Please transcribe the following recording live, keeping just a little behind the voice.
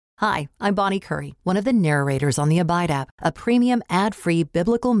Hi, I'm Bonnie Curry, one of the narrators on the Abide app, a premium ad-free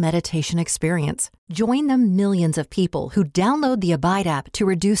biblical meditation experience. Join the millions of people who download the Abide app to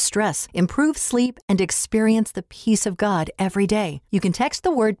reduce stress, improve sleep, and experience the peace of God every day. You can text the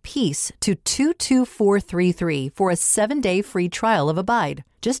word peace to 22433 for a 7-day free trial of Abide.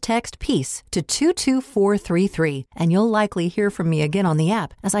 Just text peace to 22433 and you'll likely hear from me again on the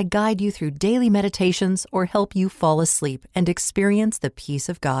app as I guide you through daily meditations or help you fall asleep and experience the peace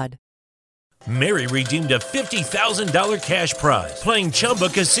of God. Mary redeemed a $50,000 cash prize playing Chumba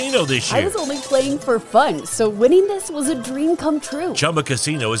Casino this year. I was only playing for fun, so winning this was a dream come true. Chumba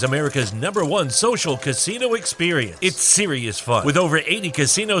Casino is America's #1 social casino experience. It's serious fun. With over 80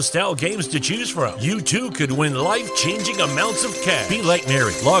 casino-style games to choose from, you too could win life-changing amounts of cash. Be like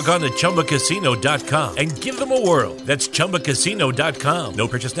Mary. Log on to ChumbaCasino.com and give them a whirl. That's ChumbaCasino.com. No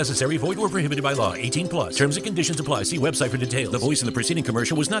purchase necessary. Void or prohibited by law. 18+. Terms and conditions apply. See website for details. The voice in the preceding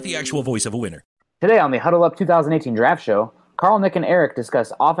commercial was not the actual voice of a winner. Today on the Huddle Up 2018 Draft Show, Carl, Nick, and Eric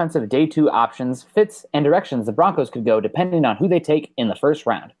discuss offensive Day 2 options, fits, and directions the Broncos could go depending on who they take in the first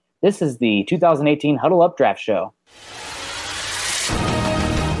round. This is the 2018 Huddle Up Draft Show.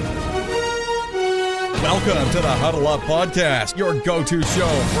 Welcome to the Huddle Up Podcast, your go-to show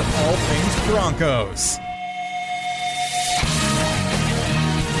for all things Broncos.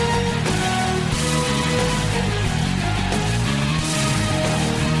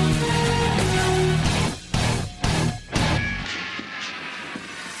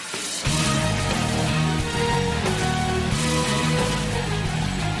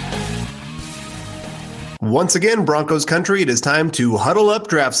 Once again, Broncos country, it is time to huddle up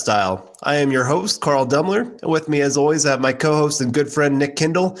draft style. I am your host, Carl Dummler. With me, as always, I have my co-host and good friend, Nick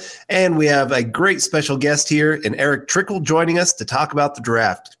Kindle. And we have a great special guest here in Eric Trickle joining us to talk about the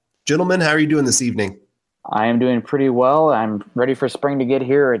draft. Gentlemen, how are you doing this evening? I am doing pretty well. I'm ready for spring to get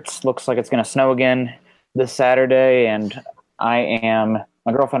here. It looks like it's going to snow again this Saturday. And my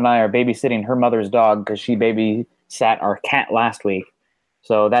girlfriend and I are babysitting her mother's dog because she babysat our cat last week.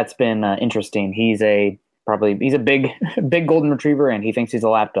 So that's been interesting. He's a big golden retriever, and he thinks he's a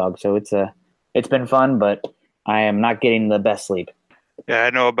lap dog. So it's been fun, but I am not getting the best sleep. Yeah, I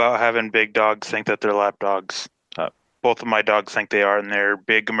know about having big dogs think that they're lap dogs. Both of my dogs think they are, and they're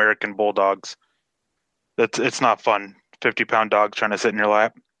big American bulldogs. It's not fun. 50-pound dogs trying to sit in your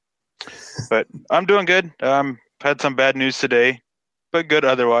lap. But I'm doing good. Had some bad news today, but good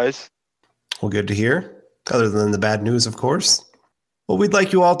otherwise. Well, good to hear. Other than the bad news, of course. Well, we'd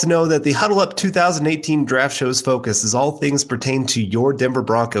like you all to know that the Huddle Up 2018 Draft Show's focus is all things pertain to your Denver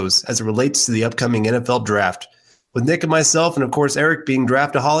Broncos as it relates to the upcoming NFL Draft. With Nick and myself, and of course Eric being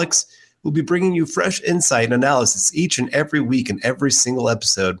draftaholics, we'll be bringing you fresh insight and analysis each and every week in every single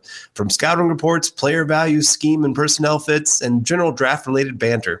episode, from scouting reports, player values, scheme and personnel fits, and general draft-related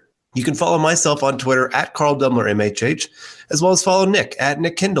banter. You can follow myself on Twitter at Carl Dummler MHH, as well as follow Nick at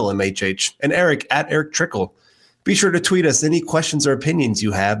Nick Kindle MHH, and Eric at Eric Trickle. Be sure to tweet us any questions or opinions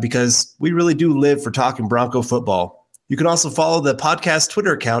you have because we really do live for talking Bronco football. You can also follow the podcast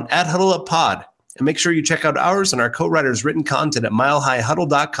Twitter account at HuddleUpPod. And make sure you check out ours and our co-writers' written content at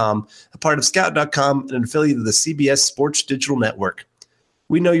milehighhuddle.com, a part of scout.com, and an affiliate of the CBS Sports Digital Network.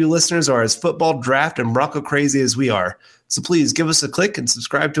 We know you listeners are as football, draft, and Bronco crazy as we are. So please give us a click and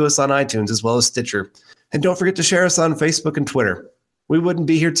subscribe to us on iTunes as well as Stitcher. And don't forget to share us on Facebook and Twitter. We wouldn't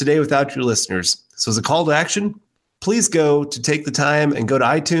be here today without your listeners. So as a call to action, please take the time and go to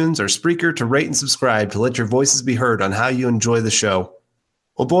iTunes or Spreaker to rate and subscribe to let your voices be heard on how you enjoy the show.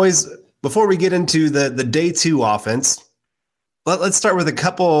 Well, boys, before we get into the Day 2 offense, let's start with a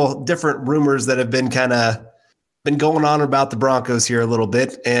couple different rumors that have been going on about the Broncos here a little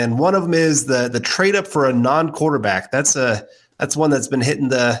bit. And one of them is the trade up for a non-quarterback. That's one that's been hitting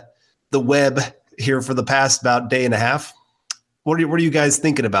the web here for the past about day and a half. What are you guys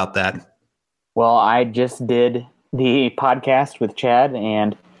thinking about that? Well, I just did the podcast with Chad,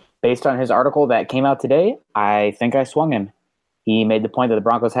 and based on his article that came out today, I think I swung him. He made the point that the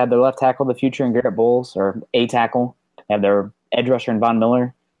Broncos had their left tackle of the future in Garrett Bowles, or a tackle, have their edge rusher in Von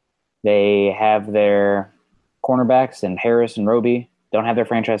Miller. They have their cornerbacks in Harris and Roby, don't have their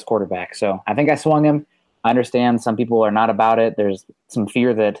franchise quarterback. So I think I swung him. I understand some people are not about it. There's some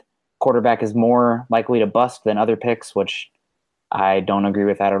fear that quarterback is more likely to bust than other picks, which I don't agree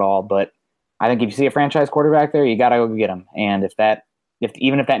with that at all. But I think if you see a franchise quarterback there, you got to go get him. And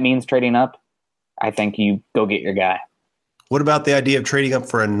even if that means trading up, I think you go get your guy. What about the idea of trading up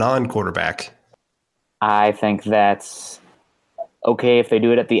for a non-quarterback? I think that's okay if they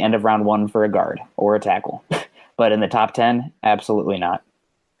do it at the end of round 1 for a guard or a tackle. But in the top 10, absolutely not.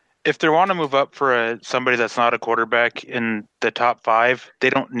 if they want to move up for somebody that's not a quarterback in the top 5, they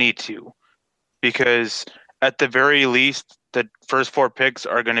don't need to, because at the very least, the first 4 picks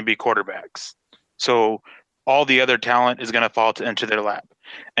are going to be quarterbacks. So all the other talent is going to fall into their lap.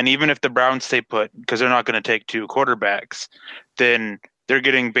 And even if the Browns stay put, because they're not going to take 2 quarterbacks, then they're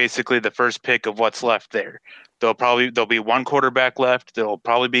getting basically the first pick of what's left there. There'll be 1 quarterback left. There'll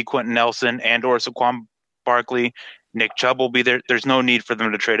probably be Quentin Nelson and or Saquon Barkley. Nick Chubb will be there. There's no need for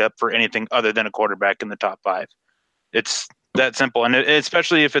them to trade up for anything other than a quarterback in the top 5. It's that simple. And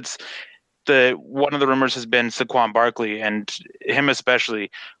especially if it's one of the rumors has been Saquon Barkley, and him especially,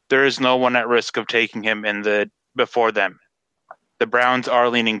 there is no one at risk of taking him before them. The Browns are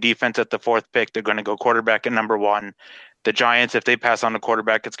leaning defense at the 4th pick. They're going to go quarterback at number 1. The Giants, if they pass on a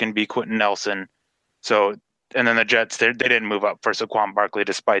quarterback, it's going to be Quentin Nelson. So, and then the Jets, they didn't move up for Saquon Barkley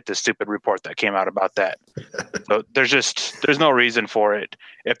despite the stupid report that came out about that. So there's no reason for it.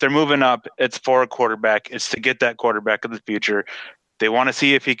 If they're moving up, it's for a quarterback. It's to get that quarterback of the future. They want to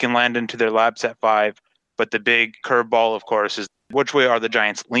see if he can land into their laps at 5. But the big curveball, of course, is which way are the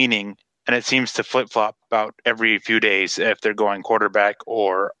Giants leaning? And it seems to flip-flop about every few days if they're going quarterback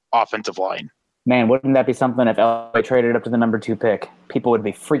or offensive line. Man, wouldn't that be something if Elway traded up to the number 2 pick? People would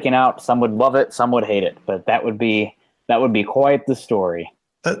be freaking out. Some would love it. Some would hate it. But that would be quite the story.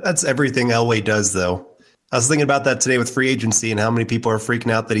 That's everything Elway does, though. I was thinking about that today with free agency and how many people are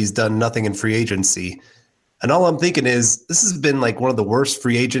freaking out that he's done nothing in free agency. And all I'm thinking is this has been like one of the worst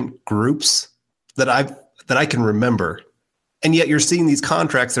free agent groups that I can remember. And yet you're seeing these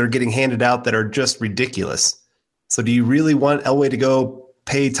contracts that are getting handed out that are just ridiculous. So do you really want Elway to go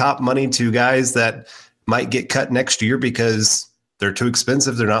pay top money to guys that might get cut next year because they're too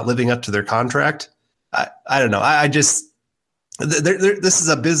expensive? They're not living up to their contract. I don't know. I just, this is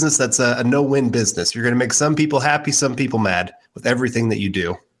a business that's a no-win business. You're going to make some people happy, some people mad with everything that you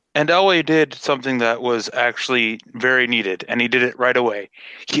do. And Elway did something that was actually very needed, and he did it right away.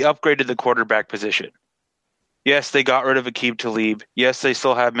 He upgraded the quarterback position. Yes, they got rid of Aqib Talib. Yes, they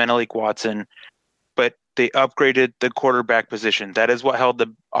still have Menelik Watson, but they upgraded the quarterback position. That is what held the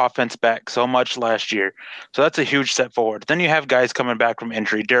offense back so much last year. So that's a huge step forward. Then you have guys coming back from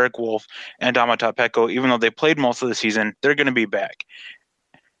injury, Derek Wolfe and Domata Peko. Even though they played most of the season, they're going to be back.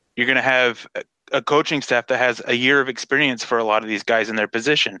 You're going to have a coaching staff that has a year of experience for a lot of these guys in their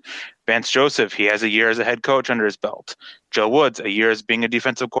position. Vance Joseph, he has a year as a head coach under his belt. Joe Woods, a year as being a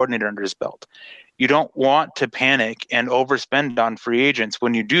defensive coordinator under his belt. You don't want to panic and overspend on free agents.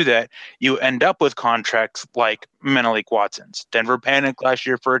 When you do that, you end up with contracts like Menelik Watson's. Denver panicked last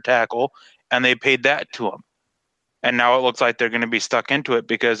year for a tackle, and they paid that to him. And now it looks like they're going to be stuck into it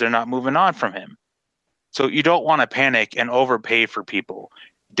because they're not moving on from him. So you don't want to panic and overpay for people.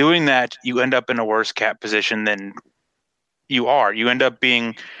 Doing that, you end up in a worse cap position than you are. You end up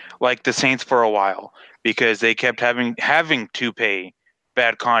being like the Saints for a while because they kept having to pay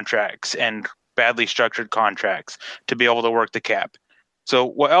bad contracts and badly structured contracts to be able to work the cap. So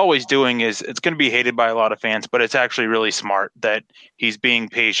what Elway's doing is it's going to be hated by a lot of fans, but it's actually really smart that he's being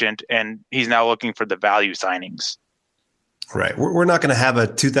patient and he's now looking for the value signings. Right. We're not going to have a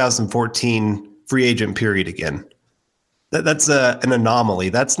 2014 free agent period again. That's an anomaly.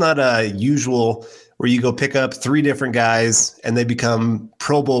 That's not a usual where you go pick up 3 different guys and they become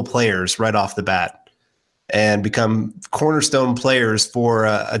Pro Bowl players right off the bat and become cornerstone players for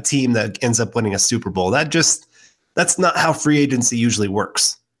a team that ends up winning a Super Bowl. That's not how free agency usually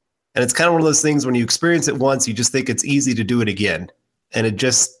works. And it's kind of one of those things when you experience it once, you just think it's easy to do it again. And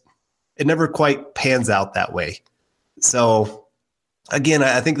it never quite pans out that way. So again,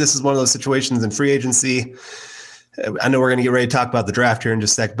 I think this is one of those situations in free agency. I know we're going to get ready to talk about the draft here in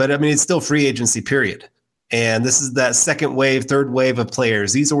just a sec, but I mean, it's still free agency period. And this is that second wave, third wave of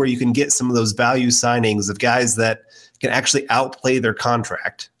players. These are where you can get some of those value signings of guys that can actually outplay their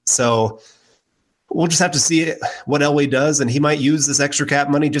contract. So we'll just have to see what Elway does. And he might use this extra cap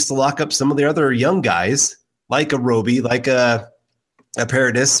money just to lock up some of the other young guys like a Roby, like a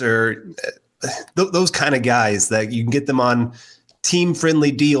Paradis, or those kind of guys that you can get them on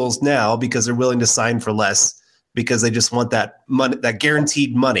team-friendly deals now because they're willing to sign for less because they just want that money, that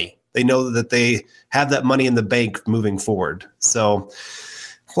guaranteed money. They know that they have that money in the bank moving forward. So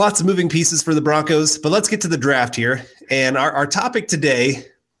lots of moving pieces for the Broncos, but let's get to the draft here. And our topic today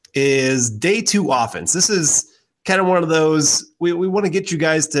is day 2 offense. This is kind of one of those, we want to get you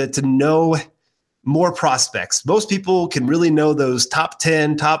guys to know more prospects. Most people can really know those top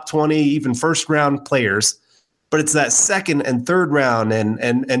 10, top 20, even first round players, but it's that second and third round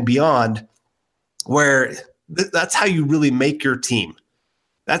and beyond where that's how you really make your team.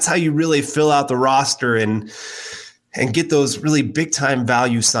 That's how you really fill out the roster and and get those really big time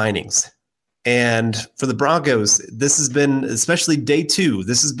value signings. And for the Broncos, this has been, especially day 2,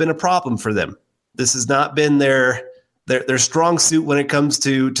 this has been a problem for them. This has not been their strong suit when it comes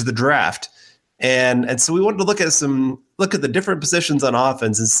to the draft. And so we wanted to look at the different positions on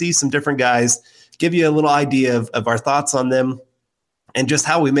offense and see some different guys, give you a little idea of our thoughts on them and just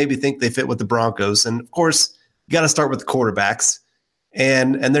how we maybe think they fit with the Broncos. And of course, you got to start with the quarterbacks.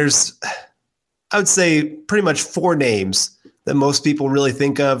 And there's, I would say, pretty much 4 names that most people really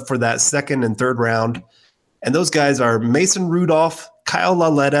think of for that second and third round. And those guys are Mason Rudolph, Kyle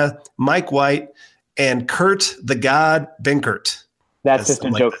Lauletta, Mike White, and Kurt the God Benkert. That's just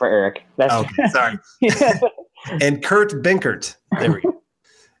a joke for Eric. Okay, sorry. And Kurt Benkert. There we go.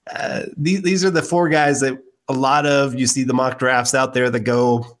 These are the 4 guys that a lot of, you see the mock drafts out there that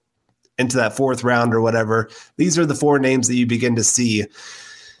go into that 4th round or whatever. These are the 4 names that you begin to see.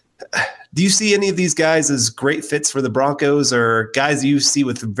 Do you see any of these guys as great fits for the Broncos, or guys you see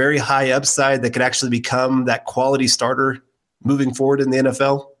with very high upside that could actually become that quality starter moving forward in the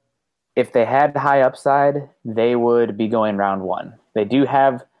NFL? If they had high upside, they would be going round 1. They do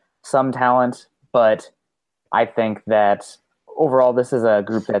have some talent, but I think that overall this is a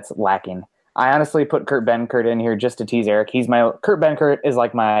group that's lacking. I honestly put Kurt Benkert in here just to tease Eric. Kurt Benkert is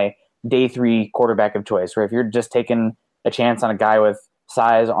like my day 3 quarterback of choice, where if you're just taking a chance on a guy with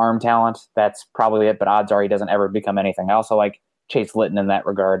size, arm talent, that's probably it, but odds are he doesn't ever become anything. I also like Chase Litton in that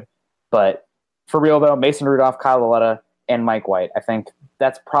regard. But for real though, Mason Rudolph, Kyle Lauletta, and Mike White, I think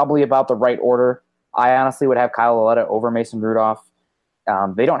that's probably about the right order. I honestly would have Kyle Lauletta over Mason Rudolph.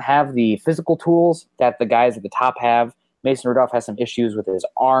 They don't have the physical tools that the guys at the top have. Mason Rudolph has some issues with his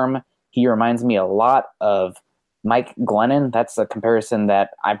arm. He reminds me a lot of Mike Glennon. That's a comparison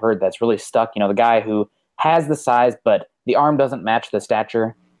that I've heard that's really stuck. The guy who has the size, but the arm doesn't match the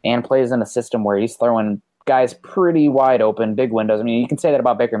stature and plays in a system where he's throwing guys pretty wide open, big windows. I mean, you can say that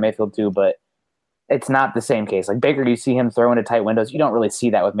about Baker Mayfield too, but it's not the same case. Like Baker, you see him throw into tight windows. You don't really see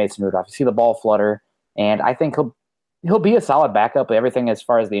that with Mason Rudolph. You see the ball flutter, and I think he'll be a solid backup. But everything as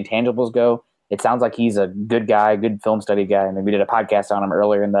far as the intangibles go, it sounds like he's a good guy, good film study guy. I mean, we did a podcast on him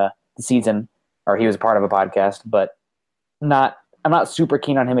earlier in the season, or he was a part of a podcast, but I'm not super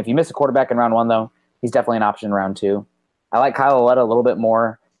keen on him. If you miss a quarterback in round 1, though, he's definitely an option in round 2. I like Kyle Lauletta a little bit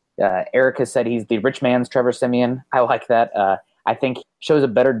more. Eric has said he's the rich man's Trevor Siemian. I like that. I think shows a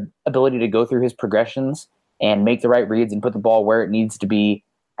better ability to go through his progressions and make the right reads and put the ball where it needs to be.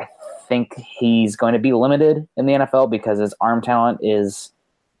 I think he's going to be limited in the NFL because his arm talent is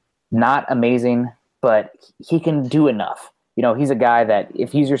not amazing, but he can do enough. He's a guy that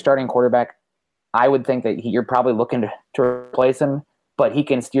if he's your starting quarterback, I would think that you're probably looking to replace him, but he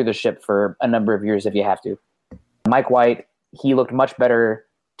can steer the ship for a number of years if you have to. Mike White, he looked much better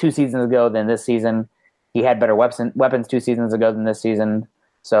 2 seasons ago than this season. He had better weapons 2 seasons ago than this season.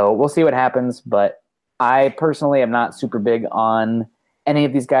 So we'll see what happens, but I personally am not super big on any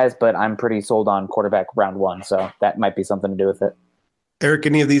of these guys, but I'm pretty sold on quarterback round 1, so that might be something to do with it. Eric,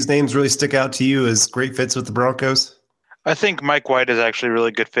 any of these names really stick out to you as great fits with the Broncos? I think Mike White is actually a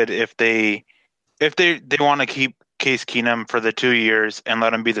really good fit if they want to keep Case Keenum for the 2 years and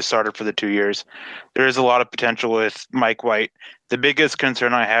let him be the starter for the 2 years. There is a lot of potential with Mike White. The biggest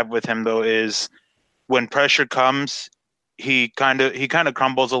concern I have with him though is when pressure comes, he kind of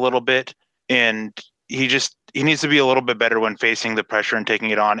crumbles a little bit, and he needs to be a little bit better when facing the pressure and taking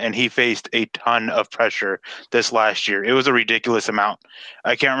it on. And he faced a ton of pressure this last year. It was a ridiculous amount.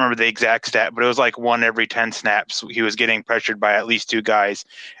 I can't remember the exact stat, but it was like 1 every 10 snaps. He was getting pressured by at least 2 guys.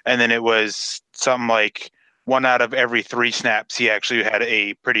 And then it was something like 1 out of every 3 snaps. He actually had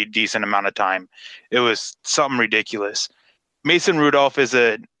a pretty decent amount of time. It was something ridiculous. Mason Rudolph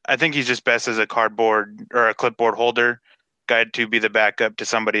I think he's just best as a cardboard or a clipboard holder, guy to be the backup to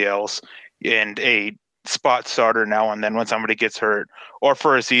somebody else and a spot starter now and then when somebody gets hurt, or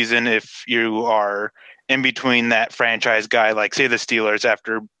for a season if you are in between that franchise guy, like say the Steelers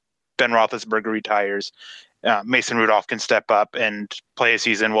after Ben Roethlisberger retires. Mason Rudolph can step up and play a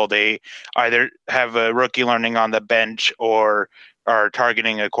season while they either have a rookie learning on the bench or are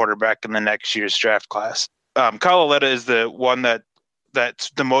targeting a quarterback in the next year's draft class. Kyle Lauletta is the one that's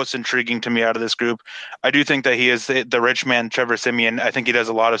the most intriguing to me out of this group. I do think that he is the rich man, Trevor Siemian. I think he does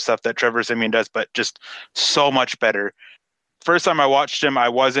a lot of stuff that Trevor Siemian does, but just so much better. First time I watched him, I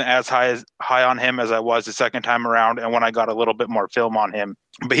wasn't as high on him as I was the second time around, and when I got a little bit more film on him.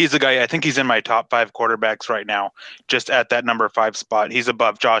 But he's a guy, I think he's in my top 5 quarterbacks right now, just at that number 5 spot. He's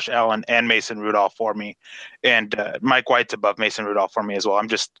above Josh Allen and Mason Rudolph for me, and Mike White's above Mason Rudolph for me as well.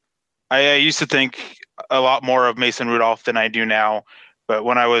 I used to think a lot more of Mason Rudolph than I do now, But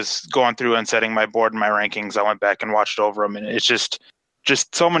when I was going through and setting my board and my rankings, I went back and watched over them, and it's just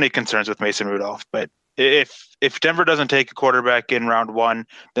so many concerns with Mason Rudolph. But if Denver doesn't take a quarterback in round 1,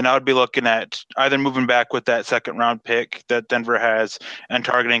 then I would be looking at either moving back with that second round pick that Denver has and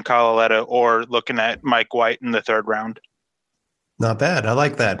targeting Kyle Aletta, or looking at Mike White in the 3rd round. Not bad. I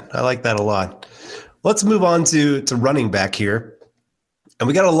like that. I like that a lot. Let's move on to running back here. And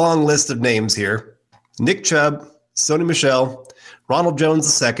we got a long list of names here. Nick Chubb, Sony Michel, Ronald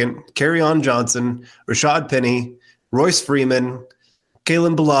Jones II, Kerryon Johnson, Rashad Penny, Royce Freeman,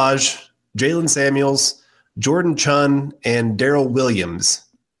 Kalen Ballage, Jalen Samuels, Jordan Chunn, and Daryl Williams.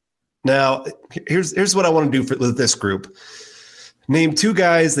 Now, here's what I want to do with this group. Name 2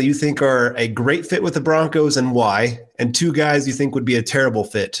 guys that you think are a great fit with the Broncos and why, and 2 guys you think would be a terrible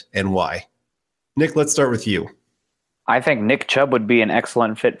fit and why. Nick, let's start with you. I think Nick Chubb would be an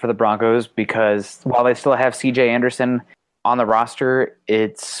excellent fit for the Broncos because while they still have C.J. Anderson on the roster,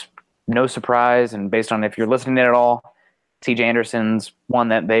 it's no surprise, and based on if you're listening at all, C.J. Anderson's one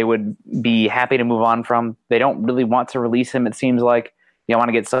that they would be happy to move on from. They don't really want to release him, it seems like. They want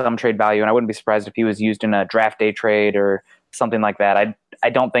to get some trade value, and I wouldn't be surprised if he was used in a draft day trade or something like that. I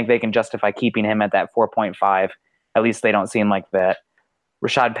don't think they can justify keeping him at that 4.5. At least they don't seem like that.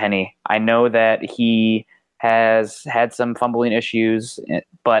 Rashad Penny, I know that he has had some fumbling issues,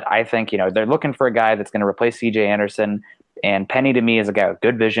 but I think, they're looking for a guy that's going to replace C.J. Anderson, and Penny to me is a guy with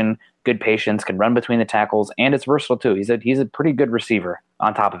good vision, good patience, can run between the tackles, and it's versatile too. He's a pretty good receiver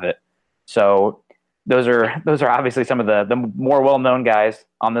on top of it. So those are obviously some of the more well-known guys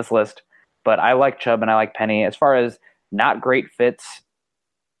on this list, but I like Chubb and I like Penny. As far as not great fits,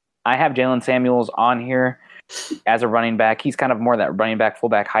 I have Jalen Samuels on here as a running back. He's kind of more that running back,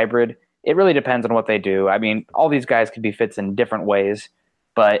 fullback hybrid. It really depends on what they do. I mean, all these guys could be fits in different ways,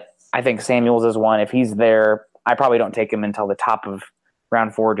 but I think Samuels is one. If he's there, I probably don't take him until the top of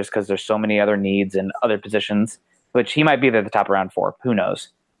round 4 just because there's so many other needs and other positions, which he might be there at the top of round 4. Who knows?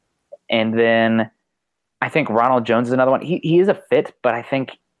 And then I think Ronald Jones is another one. He is a fit, but I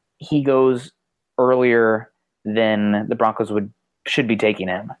think he goes earlier than the Broncos should be taking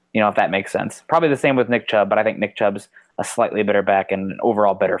him, if that makes sense. Probably the same with Nick Chubb, but I think Nick Chubb's a slightly better back and an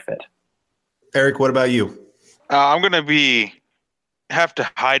overall better fit. Eric, what about you? I'm going to have to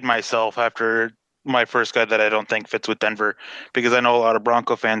hide myself after my first guy that I don't think fits with Denver because I know a lot of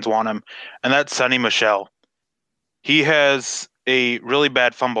Bronco fans want him, and that's Sony Michel. He has a really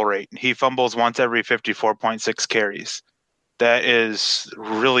bad fumble rate. He fumbles once every 54.6 carries. That is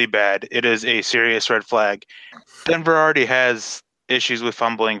really bad. It is a serious red flag. Denver already has issues with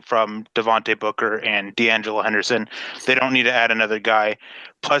fumbling from Devontae Booker and D'Angelo Henderson. They don't need to add another guy.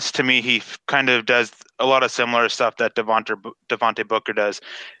 Plus, to me, he kind of does a lot of similar stuff that Devontae Booker does.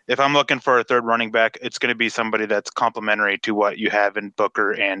 If I'm looking for a 3rd running back, it's going to be somebody that's complementary to what you have in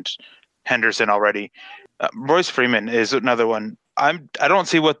Booker and Henderson already. Royce Freeman is another one. I don't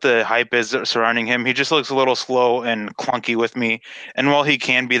see what the hype is surrounding him. He just looks a little slow and clunky with me. And while he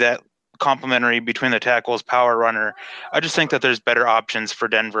can be that complementary between the tackles, power runner, I just think that there's better options for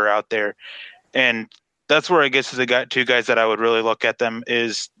Denver out there. And that's where I guess the 2 guys that I would really look at them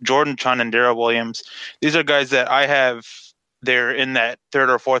is Jordan Chunn and Daryl Williams. These are guys that I have there in that 3rd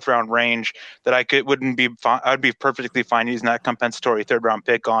or 4th round range that I'd be perfectly fine using that compensatory 3rd round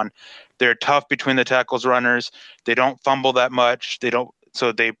pick on. They're tough between the tackles runners. They don't fumble that much.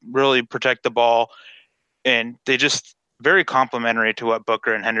 So they really protect the ball, and they just very complimentary to what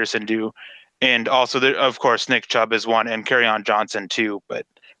Booker and Henderson do. And also, of course, Nick Chubb is one, and Kerryon Johnson too, but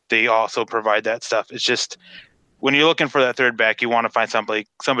they also provide that stuff. It's just when you're looking for that 3rd back, you want to find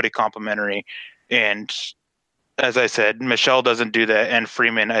somebody complimentary. And as I said, Michel doesn't do that, and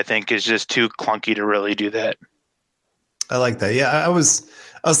Freeman, I think, is just too clunky to really do that. I like that. Yeah, I was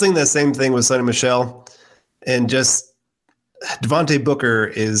thinking that same thing with Sony Michel, and just Devontae Booker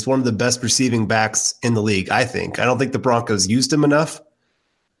is one of the best receiving backs in the league, I think. I don't think the Broncos used him enough,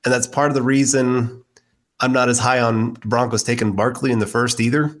 and that's part of the reason I'm not as high on the Broncos taking Barkley in the 1st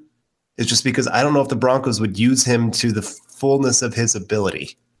either. It's just because I don't know if the Broncos would use him to the fullness of his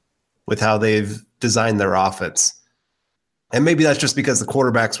ability with how they've designed their offense. And maybe that's just because the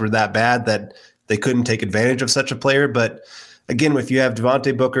quarterbacks were that bad that they couldn't take advantage of such a player. But again, if you have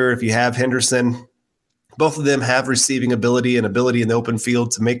Devontae Booker, if you have Henderson, both of them have receiving ability and ability in the open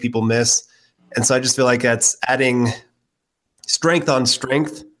field to make people miss. And so I just feel like that's adding strength on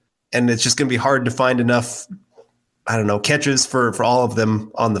strength, and it's just going to be hard to find enough, catches for all of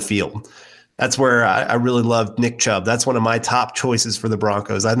them on the field. That's where I really love Nick Chubb. That's one of my top choices for the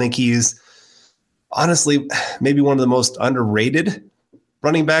Broncos. I think he's honestly maybe one of the most underrated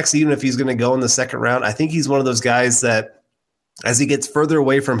running backs, even if he's going to go in the 2nd round. I think he's one of those guys that as he gets further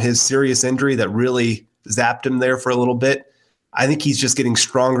away from his serious injury that really zapped him there for a little bit, I think he's just getting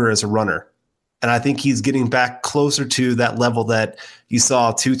stronger as a runner. And I think he's getting back closer to that level that you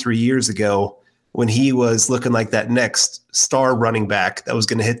saw 2-3 years ago when he was looking like that next star running back that was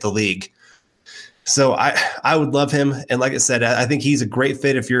going to hit the league. So I would love him. And like I said, I think he's a great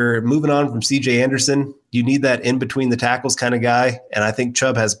fit. If you're moving on from CJ Anderson, you need that in between the tackles kind of guy. And I think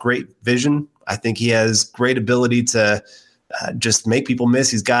Chubb has great vision. I think he has great ability to just make people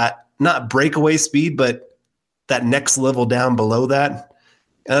miss. He's got not breakaway speed, but that next level down below that.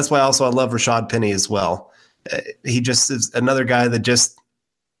 And that's why also I love Rashad Penny as well. He just is another guy that just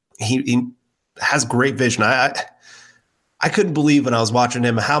he has great vision. I couldn't believe when I was watching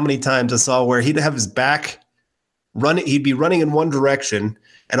him how many times I saw where he'd have his back running. He'd be running in one direction,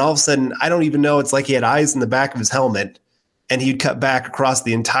 and all of a sudden, I don't even know. It's like he had eyes in the back of his helmet, and he'd cut back across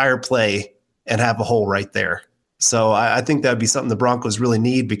the entire play and have a hole right there. So I think that'd be something the Broncos really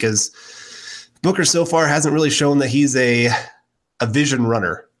need, because Booker so far hasn't really shown that he's a vision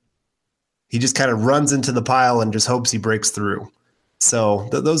runner. He just kind of runs into the pile and just hopes he breaks through. So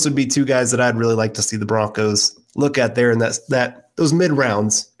those would be two guys that I'd really like to see the Broncos look at there in those mid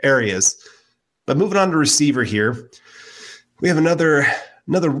rounds areas. But moving on to receiver here, we have another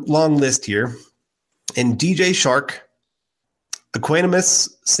long list here. And DJ Chark, Equanimeous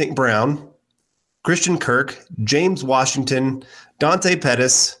St. Brown, Christian Kirk, James Washington, Dante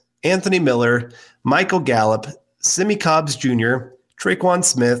Pettis, Anthony Miller, Michael Gallup, Simi Cobbs Jr., Traquan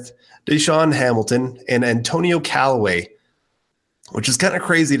Smith, Deshaun Hamilton, and Antonio Callaway, which is kind of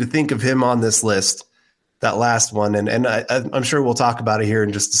crazy to think of him on this list, that last one. And I'm sure we'll talk about it here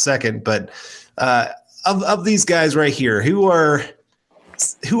in just a second. But of these guys right here, who are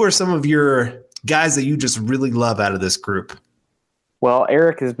some of your guys that you just really love out of this group? Well,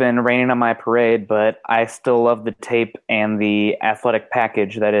 Eric has been raining on my parade, but I still love the tape and the athletic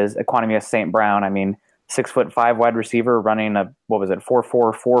package that is Equanimeous St. Brown. I mean, 6'5" wide receiver running a 4.4,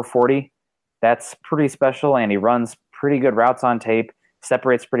 440. That's pretty special, and he runs pretty good routes on tape,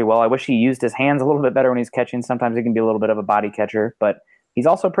 separates pretty well. I wish he used his hands a little bit better when he's catching. Sometimes he can be a little bit of a body catcher, but he's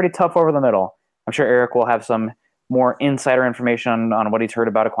also pretty tough over the middle. I'm sure Eric will have some more insider information on what he's heard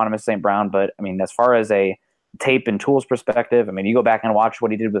about Equanimeous St. Brown, but I mean, as far as a tape and tools perspective, I mean, you go back and watch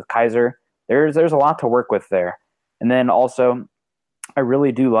what he did with Kaiser, there's a lot to work with there. And then also, I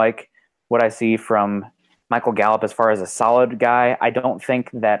really do like what I see from Michael Gallup as far as a solid guy. I don't think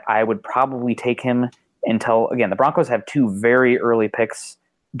that I would probably take him until, again, the Broncos have two very early picks,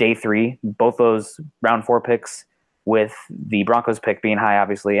 day 3, both those round 4 picks, with the Broncos pick being high,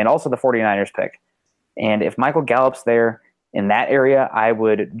 obviously, and also the 49ers pick. And if Michael Gallup's there in that area, I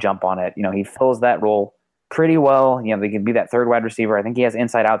would jump on it. You know, he fills that role pretty well. You know, they can be that third wide receiver. I think he has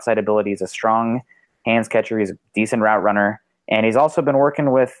inside-outside ability. He's a strong hands catcher. He's a decent route runner. And he's also been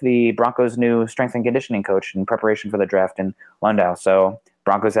working with the Broncos' new strength and conditioning coach in preparation for the draft in Lundau. So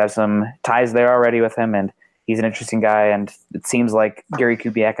Broncos have some ties there already with him, and he's an interesting guy. And it seems like Gary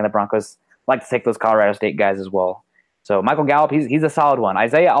Kubiak and the Broncos like to take those Colorado State guys as well. So Michael Gallup, he's a solid one.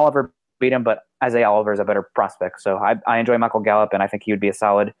 Isaiah Oliver beat him, but Isaiah Oliver is a better prospect. So I enjoy Michael Gallup, and I think he would be a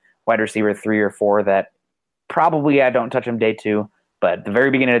solid wide receiver 3 or 4 that probably I don't touch him day 2, but at the very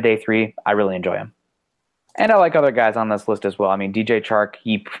beginning of day 3, I really enjoy him. And I like other guys on this list as well. I mean, DJ Chark,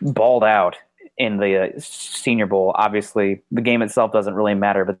 he balled out in the Senior Bowl. Obviously, the game itself doesn't really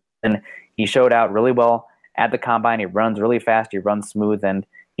matter, but then he showed out really well at the Combine. He runs really fast. He runs smooth, and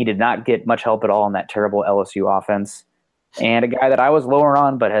he did not get much help at all in that terrible LSU offense. And a guy that I was lower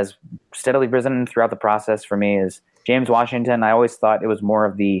on but has steadily risen throughout the process for me is James Washington. I always thought it was more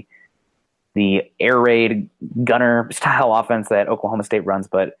of the air raid gunner style offense that Oklahoma State runs,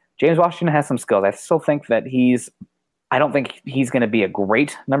 but James Washington has some skills. I still think that I don't think he's going to be a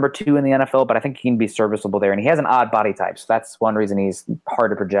great number 2 in the NFL, but I think he can be serviceable there. And he has an odd body type, so that's one reason he's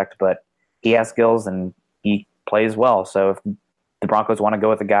hard to project, but he has skills and he plays well. So if the Broncos want to go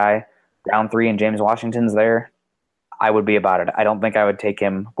with a guy round 3 and James Washington's there, I would be about it. I don't think I would take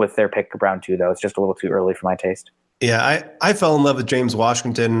him with their pick round 2, though. It's just a little too early for my taste. Yeah, I fell in love with James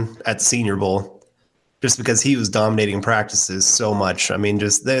Washington at the Senior Bowl just because he was dominating practices so much. I mean,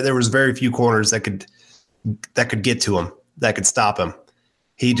 just there was very few corners that could get to him, that could stop him.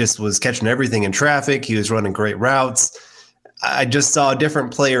 He just was catching everything in traffic. He was running great routes. I just saw a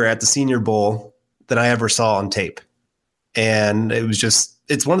different player at the Senior Bowl than I ever saw on tape. And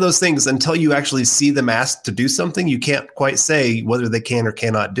it's one of those things, until you actually see them asked to do something, you can't quite say whether they can or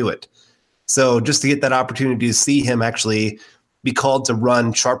cannot do it. So just to get that opportunity to see him actually be called to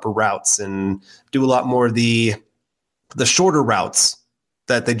run sharper routes and do a lot more of the shorter routes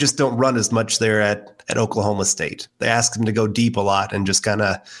that they just don't run as much there at Oklahoma State. They ask him to go deep a lot and just kind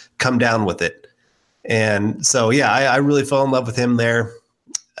of come down with it. And so, yeah, I really fell in love with him there.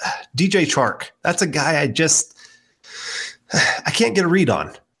 DJ Chark, that's a guy I can't get a read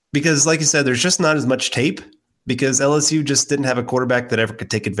on because, like you said, there's just not as much tape because LSU just didn't have a quarterback that ever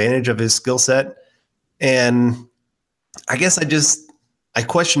could take advantage of his skill set. And I guess I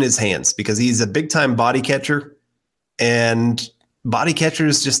question his hands because he's a big-time body catcher, and body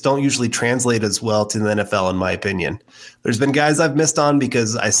catchers just don't usually translate as well to the NFL, in my opinion. There's been guys I've missed on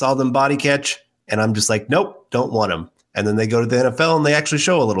because I saw them body catch, and I'm just like, nope, don't want them. And then they go to the NFL and they actually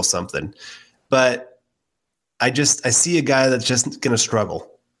show a little something. But I see a guy that's just going to struggle.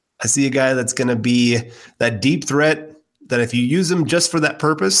 I see a guy that's going to be that deep threat that if you use him just for that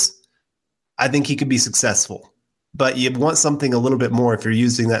purpose, I think he could be successful. But you want something a little bit more if you're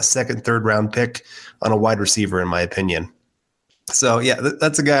using that second, third round pick on a wide receiver, in my opinion. So, yeah,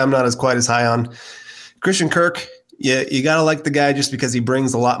 that's a guy I'm not quite as high on. Christian Kirk, you got to like the guy just because he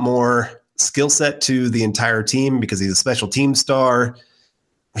brings a lot more skill set to the entire team because he's a special team star.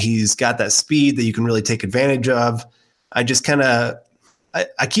 He's got that speed that you can really take advantage of. I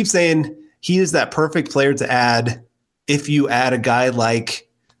keep saying he is that perfect player to add if you add a guy like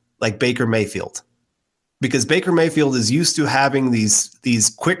Baker Mayfield, because Baker Mayfield is used to having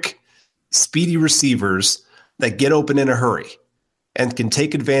these quick, speedy receivers that get open in a hurry and can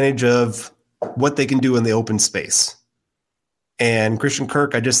take advantage of what they can do in the open space. And Christian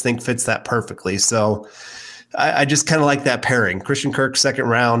Kirk, I just think fits that perfectly. So I just kind of like that pairing. Christian Kirk, second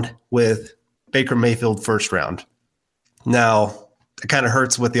round with Baker Mayfield, first round. Now, it kind of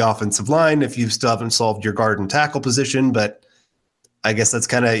hurts with the offensive line if you still haven't solved your guard and tackle position, but I guess that's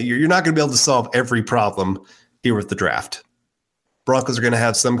kind of, you're not going to be able to solve every problem here with the draft. Broncos are going to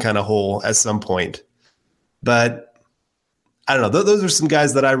have some kind of hole at some point. But I don't know. Those are some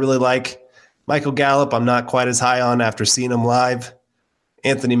guys that I really like. Michael Gallup, I'm not quite as high on after seeing him live.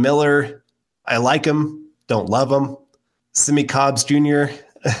 Anthony Miller, I like him, don't love him. Simi Cobbs Jr.,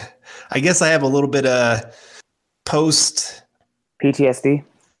 I guess I have a little bit of post PTSD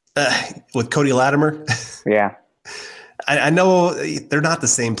with Cody Latimer. Yeah. I know they're not the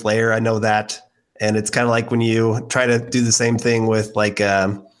same player. I know that. And it's kind of like when you try to do the same thing with like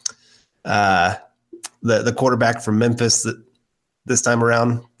the quarterback from Memphis this time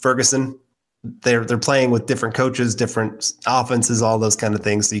around, Ferguson. They're playing with different coaches, different offenses, all those kind of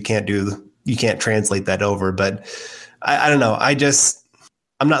things. So you can't translate that over. But I don't know.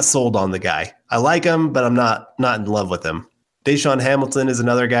 I'm not sold on the guy. I like him, but I'm not in love with him. Deshaun Hamilton is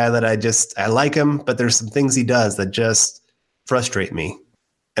another guy that I like him, but there's some things he does that just frustrate me.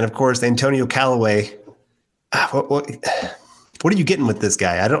 And of course, Antonio Callaway. What are you getting with this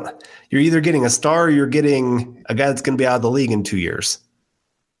guy? You're either getting a star or you're getting a guy that's going to be out of the league in 2 years.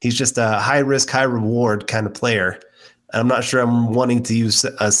 He's just a high risk, high reward kind of player. And I'm not sure I'm wanting to use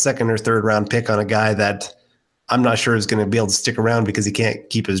a second or third round pick on a guy that I'm not sure is going to be able to stick around because he can't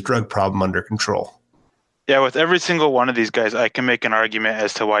keep his drug problem under control. Yeah, with every single one of these guys, I can make an argument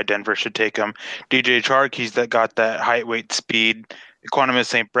as to why Denver should take him. DJ Chark, he's got that height, weight, speed. Equanimous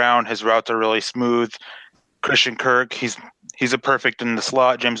St. Brown, his routes are really smooth. Christian Kirk, he's a perfect in the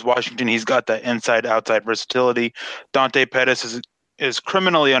slot. James Washington, he's got that inside-outside versatility. Dante Pettis is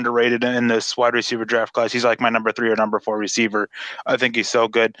criminally underrated in this wide receiver draft class. He's like my number 3 or number 4 receiver. I think he's so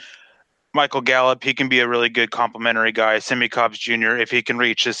good. Michael Gallup, he can be a really good complementary guy. Simi Cobbs Jr., if he can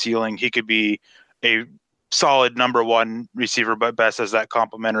reach his ceiling, he could be a solid number 1 receiver, but best as that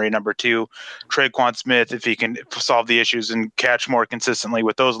complementary number 2. Traquan Smith, if he can solve the issues and catch more consistently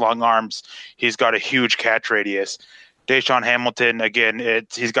with those long arms, he's got a huge catch radius. Deshaun Hamilton, again,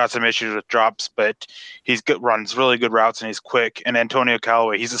 he's got some issues with drops, but runs really good routes and he's quick. And Antonio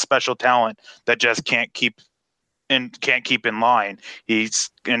Callaway, he's a special talent that just can't keep in line. He's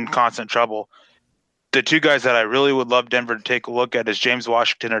in constant trouble. The 2 guys that I really would love Denver to take a look at is James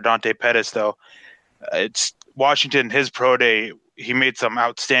Washington or Dante Pettis, though. It's Washington, his pro day, he made some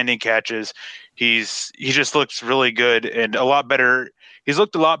outstanding catches. He just looks really good and a lot better. He's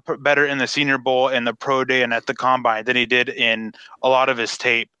looked a lot better in the Senior Bowl and the pro day and at the combine than he did in a lot of his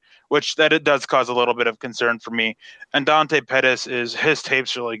tape, which that it does cause a little bit of concern for me. And Dante Pettis, his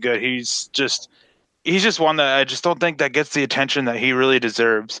tape's really good. He's just one that I just don't think that gets the attention that he really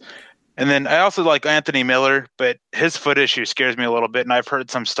deserves. And then I also like Anthony Miller, but his foot issue scares me a little bit, and I've heard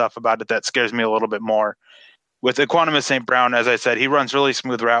some stuff about it that scares me a little bit more. With Equanimous St. Brown, as I said, he runs really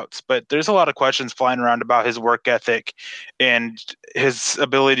smooth routes, but there's a lot of questions flying around about his work ethic and his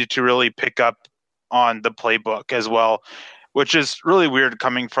ability to really pick up on the playbook as well, which is really weird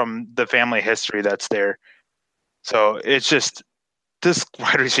coming from the family history that's there. So it's just this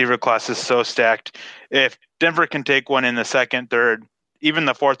wide receiver class is so stacked. If Denver can take one in the second, third, even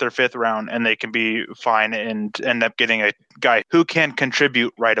the fourth or fifth round, and they can be fine and end up getting a guy who can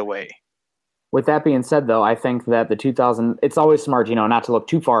contribute right away. With that being said, though, I think that it's always smart, not to look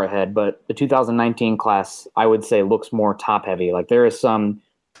too far ahead, but the 2019 class, I would say, looks more top heavy. Like, there is some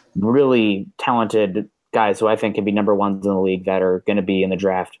really talented guys who I think can be number ones in the league that are going to be in the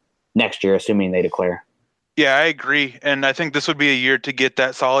draft next year, assuming they declare. Yeah, I agree. And I think this would be a year to get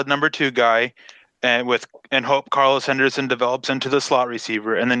that solid number 2 guy and hope Carlos Henderson develops into the slot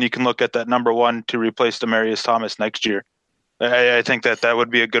receiver. And then you can look at that number 1 to replace Demaryius Thomas next year. I think that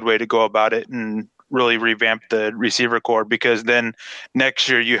would be a good way to go about it and really revamp the receiver core, because then next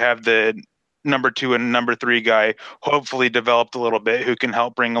year you have the number 2 and number 3 guy hopefully developed a little bit who can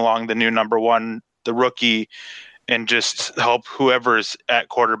help bring along the new number 1, the rookie, and just help whoever's at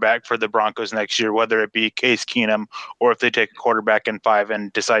quarterback for the Broncos next year, whether it be Case Keenum or if they take a quarterback in 5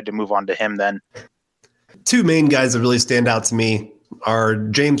 and decide to move on to him then. 2 main guys that really stand out to me are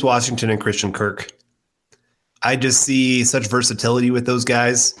James Washington and Christian Kirk. I just see such versatility with those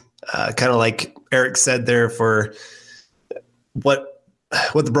guys, kind of like Eric said there, for what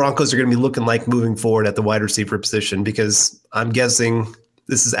the Broncos are going to be looking like moving forward at the wide receiver position, because I'm guessing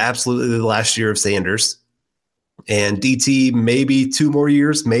this is absolutely the last year of Sanders. And DT, maybe 2 more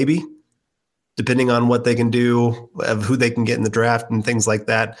years, maybe, depending on what they can do, of who they can get in the draft and things like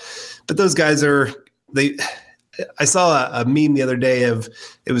that. But those guys I saw a meme the other day of,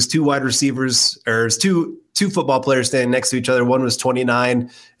 it was 2 wide receivers, or it was two football players standing next to each other. One was 29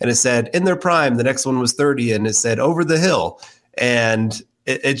 and it said in their prime. The next one was 30 and it said over the hill. And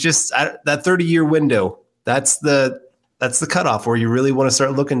it just, that 30-year window, that's the cutoff where you really want to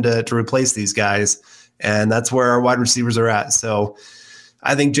start looking to replace these guys. And that's where our wide receivers are at. So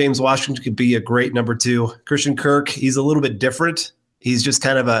I think James Washington could be a great number 2. Christian Kirk, he's a little bit different. He's just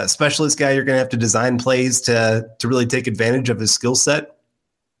kind of a specialist guy. You're going to have to design plays to really take advantage of his skill set.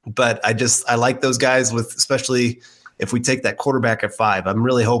 But I like those guys, with especially if we take that quarterback at 5. I'm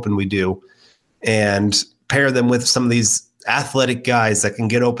really hoping we do, and pair them with some of these athletic guys that can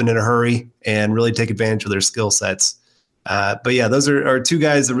get open in a hurry and really take advantage of their skill sets. But yeah, those are 2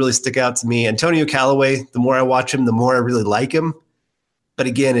 guys that really stick out to me. Antonio Callaway, the more I watch him, the more I really like him. But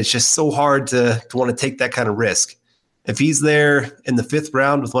again, it's just so hard to want to take that kind of risk. If he's there in the 5th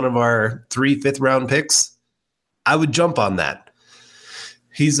round with one of our 3 5th-round picks, I would jump on that.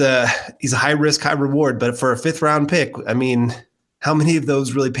 He's a high risk, high reward, but for a 5th-round pick, I mean, how many of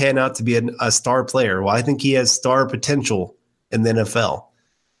those really pan out to be a star player? Well, I think he has star potential in the NFL,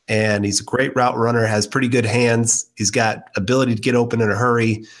 and he's a great route runner, has pretty good hands. He's got ability to get open in a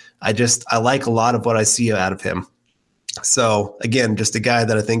hurry. I like a lot of what I see out of him. So again, just a guy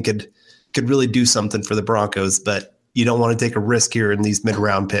that I think could really do something for the Broncos, but you don't want to take a risk here in these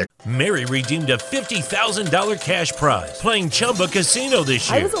mid-round picks. Mary redeemed a $50,000 cash prize playing Chumba Casino this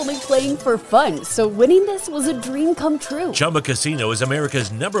year. I was only playing for fun, so winning this was a dream come true. Chumba Casino is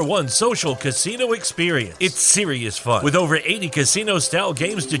America's #1 social casino experience. It's serious fun. With over 80 casino-style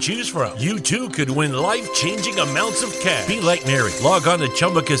games to choose from, you too could win life-changing amounts of cash. Be like Mary. Log on to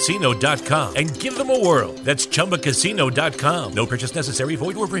ChumbaCasino.com and give them a whirl. That's ChumbaCasino.com. No purchase necessary.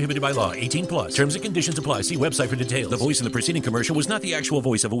 Void or prohibited by law. 18+. Terms and conditions apply. See website for details. The voice in the preceding commercial was not the actual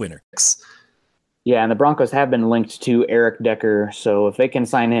voice of a winner. Yeah, and the Broncos have been linked to Eric Decker, so if they can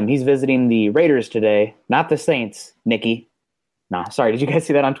sign him, he's visiting the Raiders today, not the Saints, Nikki. No, sorry, did you guys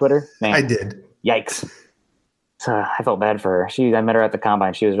see that on Twitter? Man, I did. Yikes. So I felt bad for her. I met her at the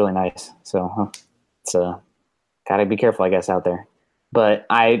Combine. She was really nice. So it's gotta be careful, I guess, out there. But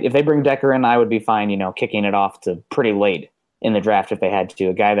if they bring Decker in, I would be fine, kicking it off to pretty late in the draft if they had to.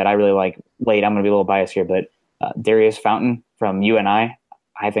 A guy that I really like late, I'm going to be a little biased here, but Darius Fountain from UNI,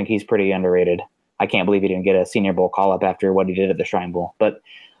 I think he's pretty underrated. I can't believe he didn't get a Senior Bowl call-up after what he did at the Shrine Bowl. But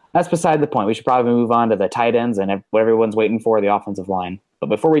that's beside the point. We should probably move on to the tight ends and what everyone's waiting for, the offensive line. But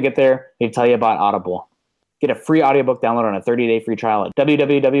before we get there, I need to tell you about Audible. Get a free audiobook download on a 30-day free trial at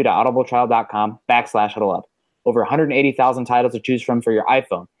www.audibletrial.com/huddleup. Over 180,000 titles to choose from for your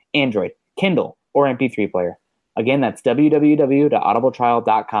iPhone, Android, Kindle, or MP3 player. Again, that's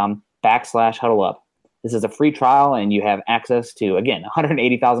www.audibletrial.com/huddleup. This is a free trial, and you have access to, again,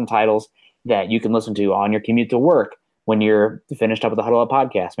 180,000 titles that you can listen to on your commute to work when you're finished up with the Huddle Up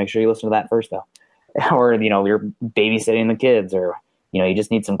podcast. Make sure you listen to that first, though. Or, you're babysitting the kids, or, you just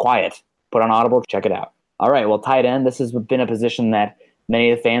need some quiet. Put on Audible, check it out. All right, well, tight end, this has been a position that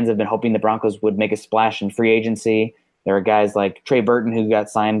many of the fans have been hoping the Broncos would make a splash in free agency. There are guys like Trey Burton who got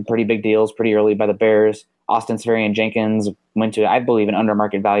signed pretty big deals pretty early by the Bears. Austin Seferian-Jenkins went to, I believe, an under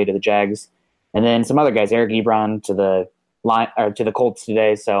market value to the Jags. And then some other guys, Eric Ebron to the line or to the Colts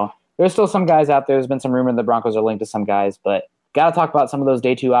today. So there's still some guys out there. There's been some rumor the Broncos are linked to some guys, but got to talk about some of those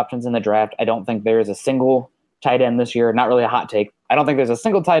day 2 options in the draft. I don't think there's a single tight end this year. Not really a hot take. I don't think there's a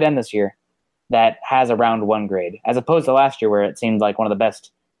single tight end this year that has a round 1 grade, as opposed to last year where it seemed like one of the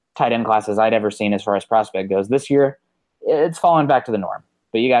best tight end classes I'd ever seen as far as prospect goes. This year, it's fallen back to the norm.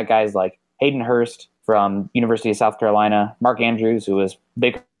 But you got guys like Hayden Hurst from University of South Carolina, Mark Andrews, who was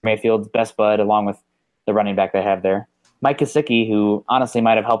Baker Mayfield's best bud, along with the running back they have there. Mike Gesicki, who honestly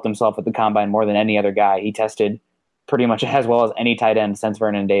might have helped himself at the combine more than any other guy. He tested pretty much as well as any tight end since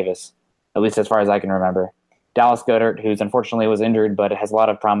Vernon Davis, at least as far as I can remember. Dallas Goedert, who's unfortunately was injured, but has a lot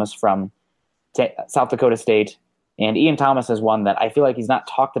of promise from South Dakota State. And Ian Thomas is one that I feel like he's not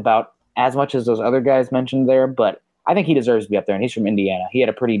talked about as much as those other guys mentioned there, but I think he deserves to be up there, and he's from Indiana. He had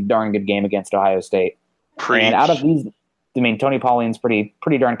a pretty darn good game against Ohio State. Preach. And out of these, Tony Pauline's pretty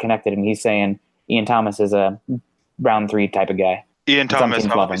darn connected, and he's saying Ian Thomas is a round 3 type of guy. Ian Thomas,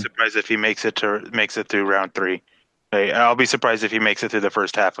 I'll be surprised if he makes it through round 3. I'll be surprised if he makes it through the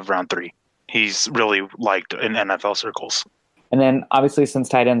first half of round 3. He's really liked in NFL circles. And then, obviously, since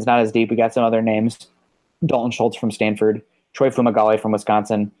tight end's not as deep, we got some other names. Dalton Schultz from Stanford, Troy Fumagalli from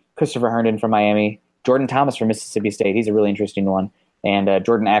Wisconsin, Christopher Herndon from Miami, Jordan Thomas from Mississippi State. He's a really interesting one. And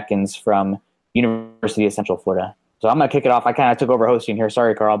Jordan Atkins from University of Central Florida. So I'm going to kick it off. I kind of took over hosting here.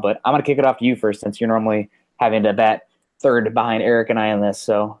 Sorry, Carl, but I'm going to kick it off to you first since you're normally having to bat third behind Eric and I on this.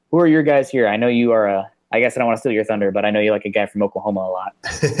 So who are your guys here? I know you are I guess I don't want to steal your thunder, but I know you like a guy from Oklahoma a lot.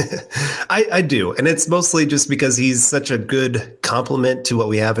 I do. And it's mostly just because he's such a good complement to what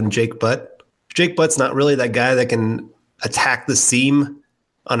we have in Jake Butt. Jake Butt's not really that guy that can attack the seam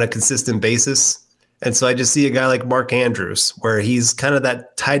on a consistent basis. And so I just see a guy like Mark Andrews, where he's kind of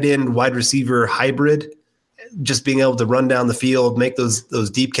that tight end wide receiver hybrid, just being able to run down the field, make those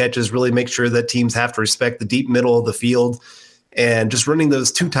deep catches, really make sure that teams have to respect the deep middle of the field, and just running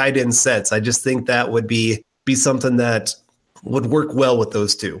those 2 tight end sets. I just think that would be something that would work well with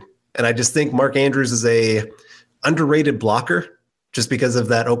those two. And I just think Mark Andrews is a underrated blocker just because of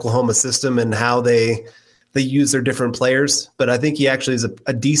that Oklahoma system and how they use their different players. But I think he actually is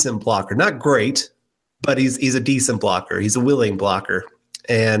a decent blocker. Not great, but he's a decent blocker. He's a willing blocker.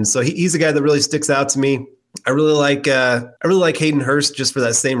 And so he's a guy that really sticks out to me. I really like Hayden Hurst just for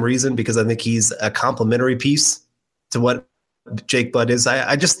that same reason, because I think he's a complementary piece to what Jake Butt is.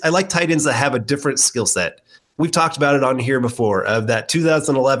 I like tight ends that have a different skill set. We've talked about it on here before of that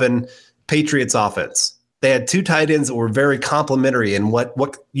 2011 Patriots offense. They had 2 tight ends that were very complementary in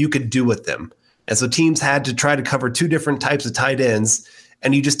what you could do with them. And so teams had to try to cover 2 different types of tight ends,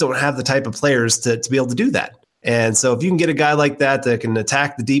 and you just don't have the type of players to be able to do that. And so if you can get a guy like that can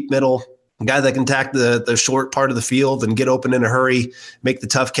attack the deep middle, a guy that can attack the short part of the field and get open in a hurry, make the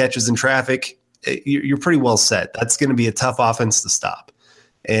tough catches in traffic, you're pretty well set. That's going to be a tough offense to stop.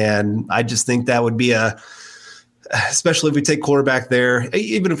 And I just think that would be especially if we take quarterback there,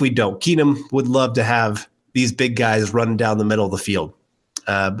 even if we don't, Keenum would love to have these big guys running down the middle of the field.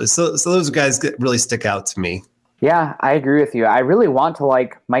 So those guys really stick out to me. Yeah, I agree with you. I really want to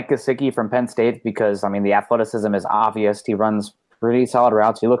like Mike Gesicki from Penn State because, the athleticism is obvious. He runs pretty solid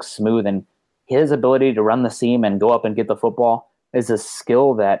routes. He looks smooth, and his ability to run the seam and go up and get the football is a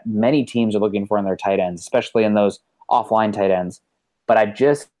skill that many teams are looking for in their tight ends, especially in those offline tight ends. But I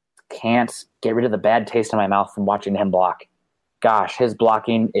just can't get rid of the bad taste in my mouth from watching him block. Gosh, his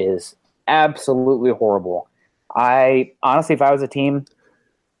blocking is absolutely horrible. Honestly, if I was a team,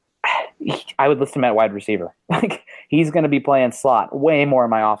 I would list him at wide receiver. He's going to be playing slot way more in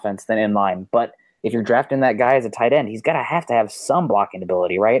my offense than in line. But if you're drafting that guy as a tight end, he's got to have some blocking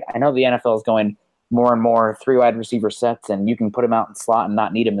ability, right? I know the NFL is going more and more 3 wide receiver sets, and you can put him out in slot and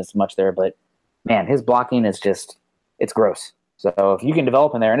not need him as much there. But, man, his blocking is it's gross. So if you can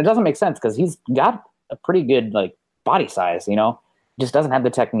develop him there, and it doesn't make sense because he's got a pretty good body size, just doesn't have the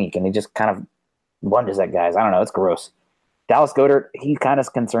technique, and he just kind of lunges at guys. I don't know. It's gross. Dallas Goedert, he kind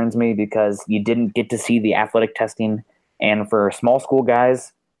of concerns me because you didn't get to see the athletic testing. And for small school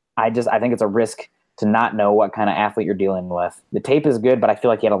guys, I think it's a risk to not know what kind of athlete you're dealing with. The tape is good, but I feel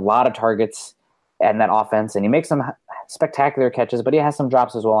like he had a lot of targets in that offense, and he makes some spectacular catches, but he has some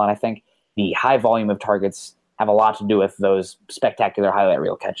drops as well. And I think the high volume of targets have a lot to do with those spectacular highlight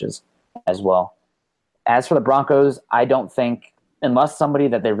reel catches as well. As for the Broncos, I don't think, unless somebody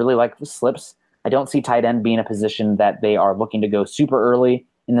that they really like slips, I don't see tight end being a position that they are looking to go super early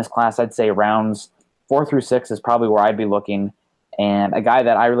in this class. I'd say rounds 4 through 6 is probably where I'd be looking. And a guy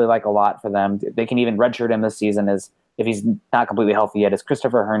that I really like a lot for them, they can even redshirt him this season, is if he's not completely healthy yet, is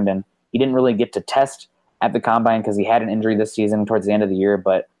Christopher Herndon. He didn't really get to test at the combine because he had an injury this season towards the end of the year.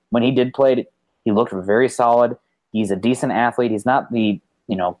 But when he did play, he looked very solid. He's a decent athlete. He's not the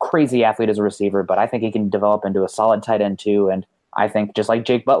crazy athlete as a receiver, but I think he can develop into a solid tight end too. And I think just like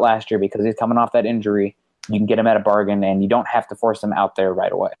Jake Butt last year, because he's coming off that injury, you can get him at a bargain and you don't have to force him out there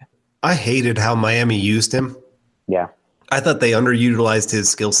right away. I hated how Miami used him. Yeah. I thought they underutilized his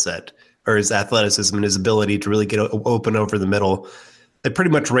skill set or his athleticism and his ability to really get open over the middle. They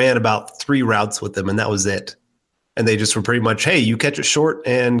pretty much ran about 3 routes with him, and that was it. And they just were pretty much, hey, you catch it short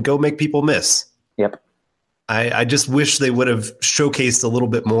and go make people miss. Yep. I just wish they would have showcased a little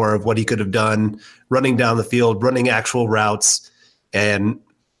bit more of what he could have done, running down the field, running actual routes, and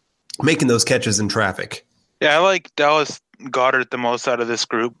making those catches in traffic. Yeah, I like Dallas Goedert the most out of this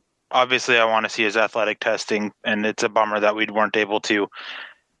group. Obviously, I want to see his athletic testing, and it's a bummer that we weren't able to.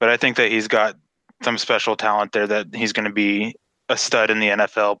 But I think that he's got some special talent there that he's going to be a stud in the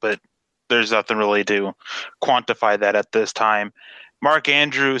NFL, but there's nothing really to quantify that at this time. Mark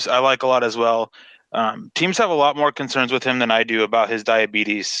Andrews, I like a lot as well. Teams have a lot more concerns with him than I do about his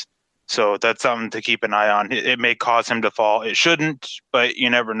diabetes. So that's something to keep an eye on. It may cause him to fall. It shouldn't, but you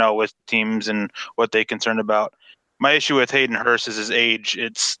never know with teams and what they're concerned about. My issue with Hayden Hurst is his age.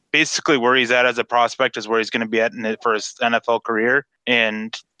 It's basically where he's at as a prospect is where he's going to be at for his NFL career.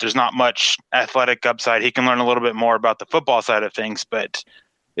 And there's not much athletic upside. He can learn a little bit more about the football side of things, but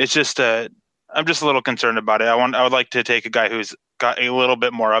it's just I'm just a little concerned about it. I would like to take a guy who's got a little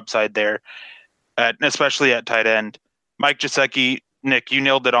bit more upside there, especially at tight end. Mike Gesicki, Nick, you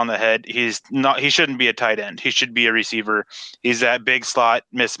nailed it on the head. He shouldn't be a tight end. He should be a receiver. He's that big slot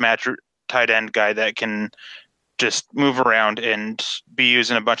mismatch tight end guy that can just move around and be used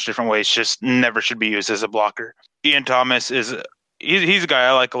in a bunch of different ways. Just never should be used as a blocker. Ian Thomas he's a guy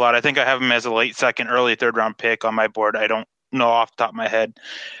I like a lot. I think I have him as a late second, early third round pick on my board. I don't know off the top of my head,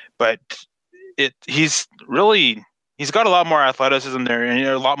 but he's got a lot more athleticism there and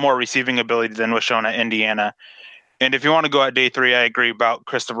a lot more receiving ability than was shown at Indiana. And if you want to go at day 3, I agree about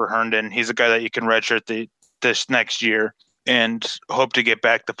Christopher Herndon. He's a guy that you can redshirt this next year and hope to get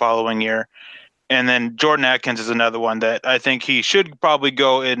back the following year. And then Jordan Atkins is another one that I think he should probably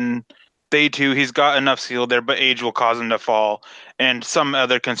go in day 2. He's got enough skill there, but age will cause him to fall. And some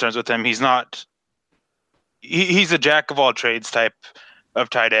other concerns with him. He's a jack of all trades type of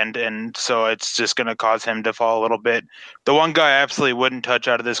tight end, and so it's just going to cause him to fall a little bit. The one guy I absolutely wouldn't touch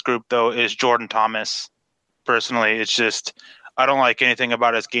out of this group, though, is Jordan Thomas. Personally, it's just I don't like anything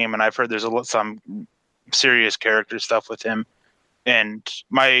about his game, and I've heard there's some serious character stuff with him. And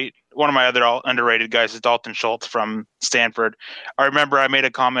one of my other underrated guys is Dalton Schultz from Stanford. I remember I made a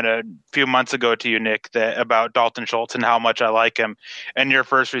comment a few months ago to you, Nick, about Dalton Schultz and how much I like him, and your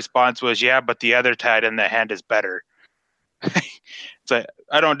first response was, "Yeah, but the other tight end in the hand is better." So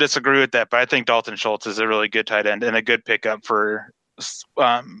I don't disagree with that, but I think Dalton Schultz is a really good tight end and a good pickup for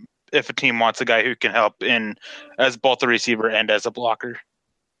if a team wants a guy who can help in as both a receiver and as a blocker.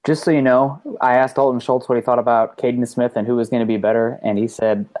 Just so you know, I asked Dalton Schultz what he thought about Caden Smith and who was going to be better, and he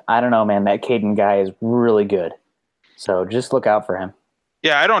said, I don't know, man, that Caden guy is really good. So just look out for him.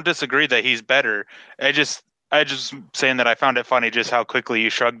 Yeah, I don't disagree that he's better. I just saying that I found it funny just how quickly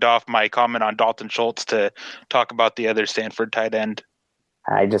you shrugged off my comment on Dalton Schultz to talk about the other Stanford tight end.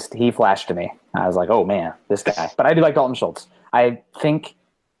 He flashed to me. I was like, oh man, this guy. But I do like Dalton Schultz. I think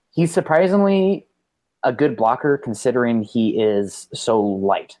he's surprisingly a good blocker considering he is so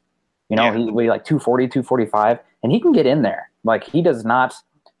light. He like 240, 245, and he can get in there. Like, he does not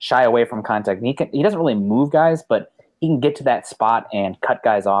shy away from contact. He doesn't really move guys, but he can get to that spot and cut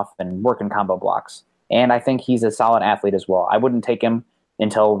guys off and work in combo blocks. And I think he's a solid athlete as well. I wouldn't take him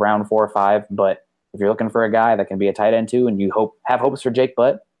until round 4 or 5, but if you're looking for a guy that can be a tight end too, and you have hopes for Jake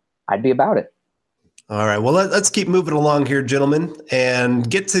Butt, I'd be about it. All right. Well, let's keep moving along here, gentlemen, and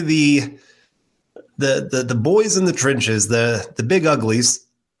get to the boys in the trenches, the big uglies.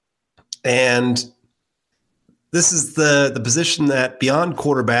 And this is the position that beyond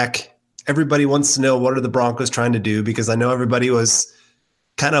quarterback, everybody wants to know what are the Broncos trying to do, because I know everybody was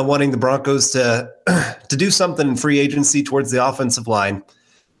kind of wanting the Broncos to do something in free agency towards the offensive line.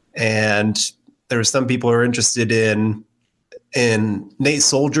 And there were some people who are interested in Nate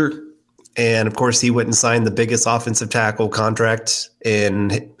Soldier. And of course, he went and signed the biggest offensive tackle contract in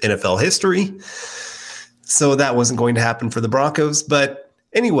NFL history. So that wasn't going to happen for the Broncos. But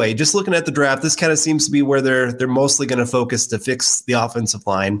anyway, just looking at the draft, this kind of seems to be where they're mostly going to focus to fix the offensive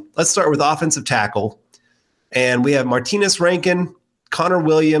line. Let's start with offensive tackle. And we have Martinez Rankin, Connor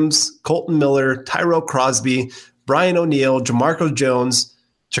Williams, Colton Miller, Tyrell Crosby, Brian O'Neill, Jamarco Jones,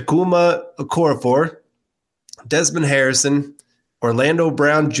 Chukwuma Okorafor, Desmond Harrison, Orlando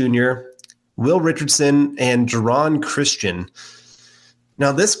Brown Jr., Will Richardson, and Jerron Christian.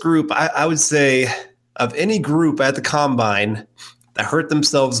 Now, this group, I would say of any group at the combine that hurt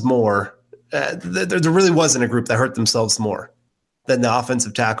themselves more, there really wasn't a group that hurt themselves more than the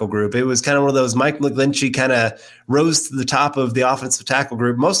offensive tackle group. It was kind of one of those Mike McGlinchey kind of rose to the top of the offensive tackle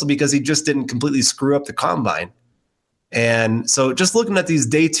group, mostly because he just didn't completely screw up the combine. And so just looking at these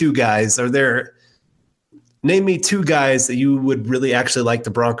day two guys, name me two guys that you would really actually like the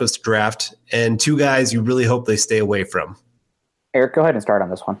Broncos to draft and two guys you really hope they stay away from. Eric, go ahead and start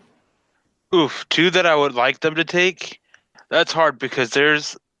on this one. Oof, two that I would like them to take. That's hard because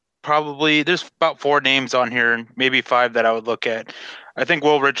there's about 4 names on here, maybe 5 that I would look at. I think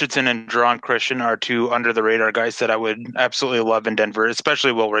Will Richardson and Jerron Christian are 2 under-the-radar guys that I would absolutely love in Denver,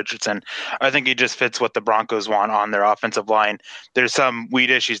 especially Will Richardson. I think he just fits what the Broncos want on their offensive line. There's some weed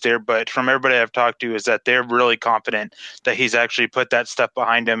issues there, but from everybody I've talked to is that they're really confident that he's actually put that stuff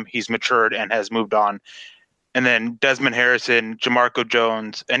behind him, he's matured, and has moved on. And then Desmond Harrison, Jamarco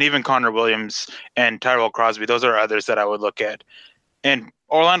Jones, and even Connor Williams and Tyrell Crosby, those are others that I would look at. And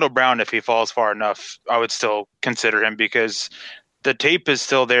Orlando Brown, if he falls far enough, I would still consider him because the tape is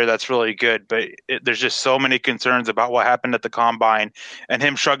still there. That's really good, but there's just so many concerns about what happened at the combine and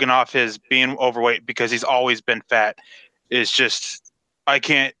him shrugging off his being overweight because he's always been fat is just, I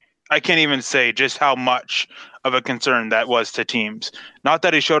can't even say just how much of a concern that was to teams. Not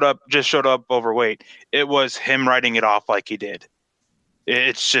that he showed up overweight. It was him writing it off like he did.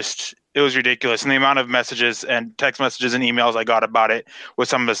 It was ridiculous. And the amount of messages and text messages and emails I got about it with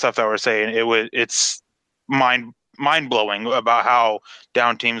some of the stuff that we're saying, it's mind blowing about how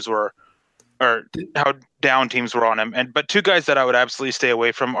down teams were on him. But 2 guys that I would absolutely stay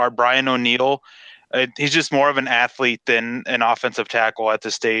away from are Brian O'Neill. He's just more of an athlete than an offensive tackle at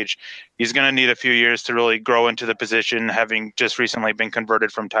this stage. He's going to need a few years to really grow into the position, having just recently been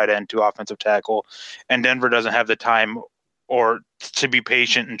converted from tight end to offensive tackle. And Denver doesn't have the time or to be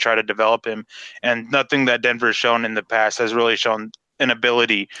patient and try to develop him. And nothing that Denver's shown in the past has really shown an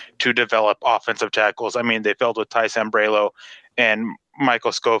ability to develop offensive tackles. I mean, they failed with Ty Sambrailo and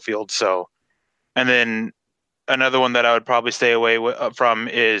Michael Schofield. And then another one that I would probably stay away from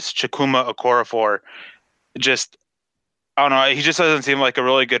is Chukwuma Okorafor. I don't know. He just doesn't seem like a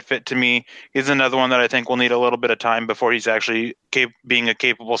really good fit to me. He's another one that I think will need a little bit of time before he's actually being a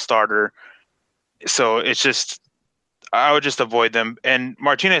capable starter. So it's just, I would just avoid them. And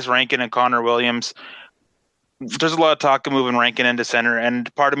Martinez Rankin and Connor Williams, there's a lot of talk of moving Rankin into center,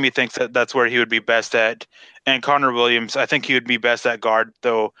 and part of me thinks that that's where he would be best at. And Connor Williams, I think he would be best at guard,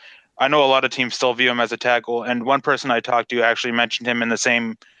 though I know a lot of teams still view him as a tackle. And one person I talked to actually mentioned him in the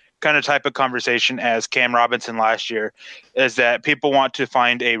same kind of type of conversation as Cam Robinson last year, is that people want to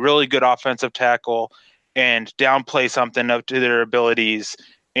find a really good offensive tackle and downplay something up to their abilities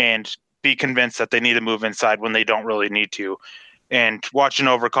and be convinced that they need to move inside when they don't really need to. And watching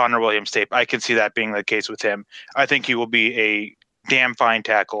over Connor Williams tape, I can see that being the case with him. I think he will be a damn fine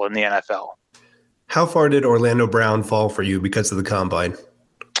tackle in the NFL. How far did Orlando Brown fall for you because of the combine?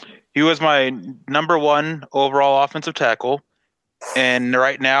 He was my number 1 overall offensive tackle. And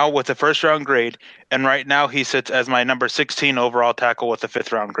right now with a 1st round grade, and right now he sits as my number 16 overall tackle with a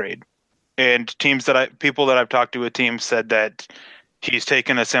 5th round grade. And people that I've talked to with teams said that he's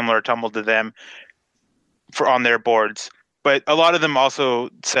taken a similar tumble to them on their boards. But a lot of them also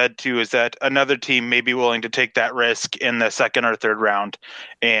said, too, is that another team may be willing to take that risk in the 2nd or 3rd round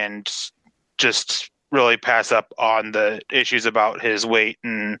and just really pass up on the issues about his weight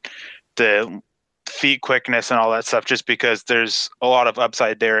and the feet quickness and all that stuff, just because there's a lot of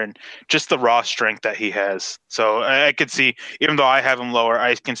upside there and just the raw strength that he has. So I could see, even though I have him lower,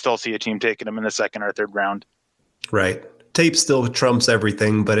 I can still see a team taking him in the 2nd or 3rd round. Right. Tape still trumps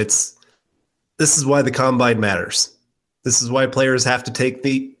everything, but this is why the combine matters. This is why players have to take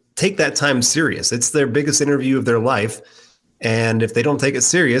that time serious. It's their biggest interview of their life. And if they don't take it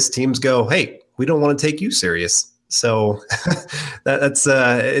serious, teams go, hey, we don't want to take you serious. So it's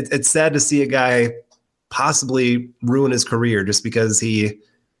sad to see a guy possibly ruin his career just because he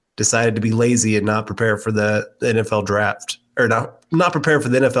decided to be lazy and not prepare for the NFL draft, or not prepare for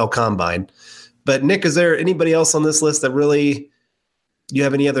the NFL combine. But Nick, is there anybody else on this list that really, you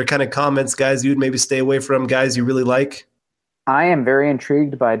have any other kind of comments, guys you'd maybe stay away from, guys you really like? I am very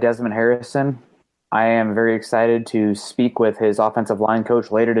intrigued by Desmond Harrison. I am very excited to speak with his offensive line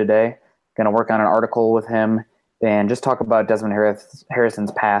coach later today. Going to work on an article with him and just talk about Desmond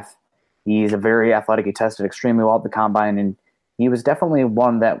Harrison's path. He's a very athletic. He tested extremely well at the combine, and he was definitely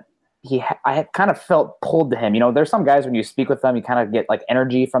one that I kind of felt pulled to him. You know, there's some guys when you speak with them, you kind of get like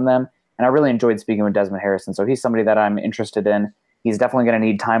energy from them, and I really enjoyed speaking with Desmond Harrison. So he's somebody that I'm interested in. He's definitely going to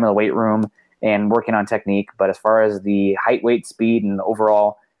need time in the weight room and working on technique. But as far as the height, weight, speed, and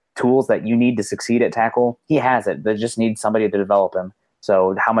overall tools that you need to succeed at tackle, he has it. They just need somebody to develop him.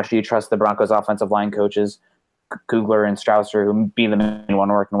 So how much do you trust the Broncos offensive line coaches, Kugler and Strausser, who be the main one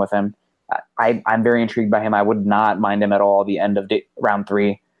working with him? I'm very intrigued by him. I would not mind him at all at the end of round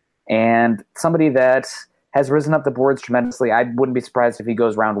 3. And somebody that has risen up the boards tremendously, I wouldn't be surprised if he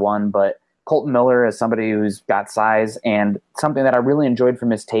goes round 1, but Colton Miller is somebody who's got size, and something that I really enjoyed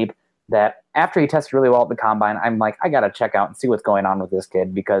from his tape, that after he tested really well at the combine, I'm like, I got to check out and see what's going on with this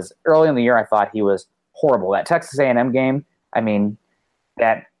kid, because early in the year I thought he was horrible. That Texas A&M game, I mean,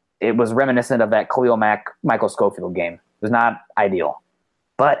 that it was reminiscent of that Khalil Mack, Michael Schofield game. It was not ideal.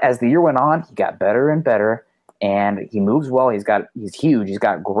 But as the year went on, he got better and better, and he moves well. He's huge. He's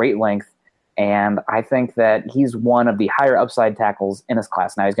got great length. And I think that he's one of the higher upside tackles in his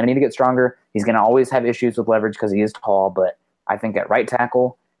class. Now, he's going to need to get stronger. He's going to always have issues with leverage because he is tall. But I think at right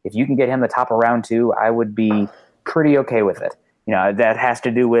tackle, if you can get him the top of round 2, I would be pretty okay with it. That has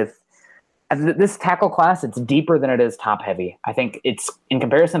to do with this tackle class. It's deeper than it is top heavy. I think it's, in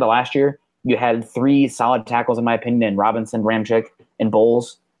comparison to last year, you had 3 solid tackles, in my opinion, in Robinson, Ramczyk, and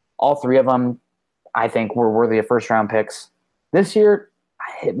Bowles. All 3 of them, I think, were worthy of first-round picks. This year,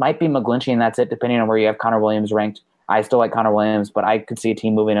 it might be McGlinchey, and that's it, depending on where you have Connor Williams ranked. I still like Connor Williams, but I could see a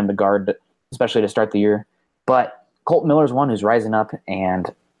team moving him to guard, especially to start the year. But Colton Miller's one who's rising up, and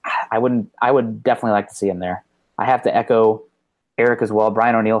I would definitely like to see him there. I have to echo Eric as well.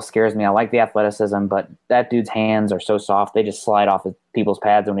 Brian O'Neill scares me. I like the athleticism, but that dude's hands are so soft. They just slide off of people's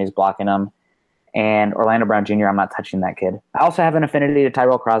pads when he's blocking them. And Orlando Brown Jr., I'm not touching that kid. I also have an affinity to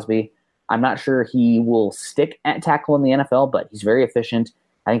Tyrell Crosby. I'm not sure he will stick at tackle in the NFL, but he's very efficient.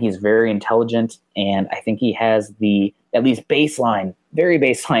 I think he's very intelligent, and I think he has the at least very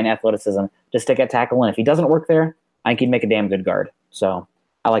baseline athleticism to stick at tackle. And if he doesn't work there, I think he'd make a damn good guard. So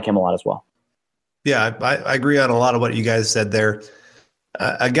I like him a lot as well. Yeah, I agree on a lot of what you guys said there.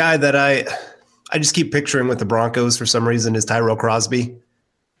 A guy that I just keep picturing with the Broncos for some reason is Tyrell Crosby,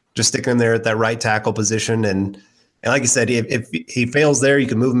 just sticking him there at that right tackle position. And like you said, if he fails there, you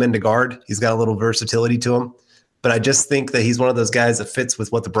can move him into guard. He's got a little versatility to him. But I just think that he's one of those guys that fits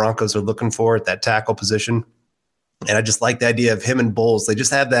with what the Broncos are looking for at that tackle position. And I just like the idea of him and Bowles. They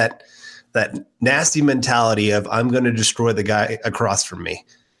just have that nasty mentality of, I'm going to destroy the guy across from me.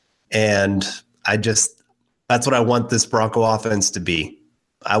 And that's what I want this Bronco offense to be.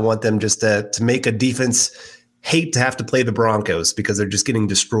 I want them just to make a defense hate to have to play the Broncos because they're just getting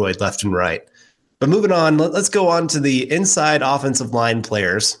destroyed left and right. But moving on, let's go on to the inside offensive line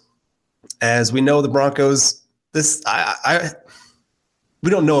players. As we know, the Broncos, we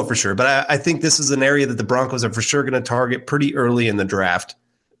don't know it for sure, but I think this is an area that the Broncos are for sure going to target pretty early in the draft,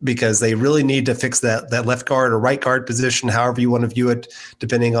 because they really need to fix that left guard or right guard position, however you want to view it,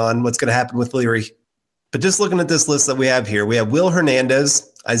 depending on what's going to happen with Leary. But just looking at this list that we have here, we have Will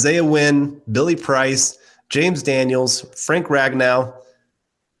Hernandez, Isaiah Wynn, Billy Price, James Daniels, Frank Ragnow,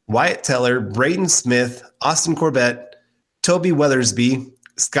 Wyatt Teller, Braden Smith, Austin Corbett, Toby Weathersby,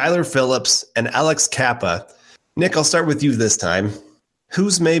 Skylar Phillips, and Alex Kappa. Nick, I'll start with you this time.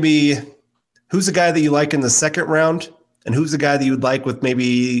 Who's the guy that you like in the second round, and who's the guy that you would like with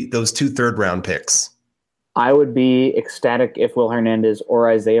maybe those 2 third-round picks? I would be ecstatic if Will Hernandez or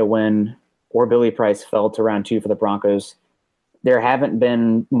Isaiah Wynn or Billy Price fell to round 2 for the Broncos. There haven't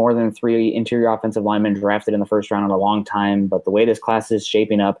been more than 3 interior offensive linemen drafted in the first round in a long time, but the way this class is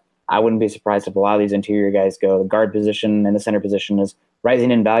shaping up, I wouldn't be surprised if a lot of these interior guys go. The guard position and the center position is rising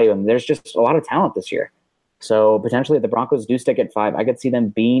in value, and there's just a lot of talent this year. So potentially if the Broncos do stick at 5, I could see them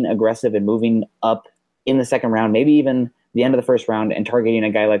being aggressive and moving up in the second round, maybe even the end of the first round, and targeting a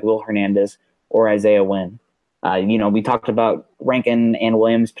guy like Will Hernandez or Isaiah Wynn. We talked about Rankin and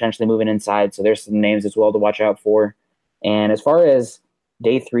Williams potentially moving inside, so there's some names as well to watch out for. And as far as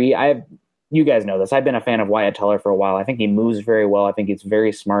day 3, you guys know this. I've been a fan of Wyatt Teller for a while. I think he moves very well. I think he's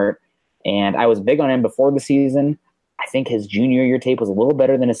very smart. And I was big on him before the season. I think his junior year tape was a little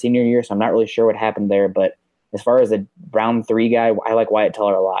better than his senior year, so I'm not really sure what happened there. But as far as a round 3 guy, I like Wyatt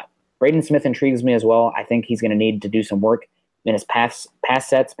Teller a lot. Braden Smith intrigues me as well. I think he's going to need to do some work in his pass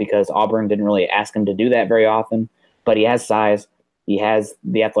sets, because Auburn didn't really ask him to do that very often. But he has size. He has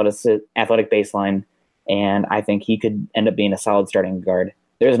the athletic baseline. And I think he could end up being a solid starting guard.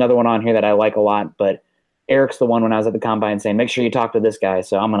 There's another one on here that I like a lot, but Eric's the one when I was at the combine saying, make sure you talk to this guy.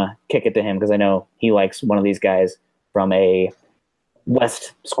 So I'm going to kick it to him because I know he likes one of these guys from a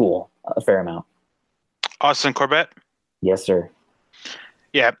West school a fair amount. Austin Corbett? Yes, sir.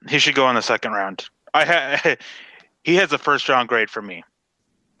 Yeah, he should go in the second round. He has a first-round grade for me.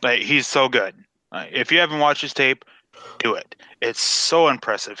 He's so good. If you haven't watched his tape, do it. It's so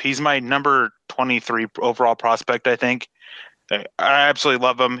impressive. He's my number 23 overall prospect, I think. I absolutely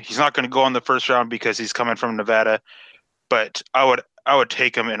love him. He's not going to go in the first round because he's coming from Nevada, but I would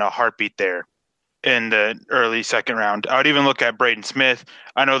take him in a heartbeat there in the early second round. I would even look at Braden Smith.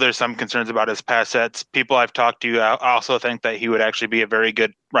 I know there's some concerns about his pass sets. People I've talked to, I also think that he would actually be a very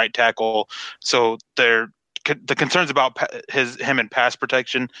good right tackle. So the concerns about him in pass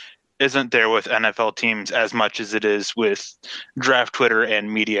protection isn't there with NFL teams as much as it is with draft Twitter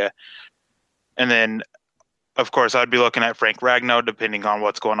and media. And then, of course, I'd be looking at Frank Ragnow, depending on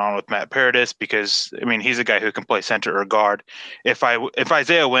what's going on with Matt Paradis, because I mean he's a guy who can play center or guard. If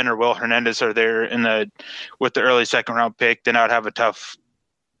Isaiah Wynn or Will Hernandez are there with the early second round pick, then I'd have a tough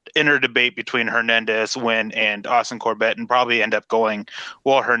inner debate between Hernandez, Wynn, and Austin Corbett, and probably end up going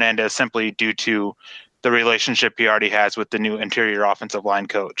Will Hernandez simply due to the relationship he already has with the new interior offensive line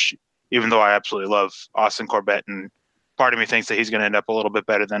coach. Even though I absolutely love Austin Corbett, and part of me thinks that he's going to end up a little bit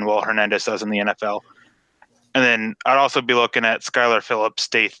better than Will Hernandez does in the NFL. And then I'd also be looking at Skylar Phillips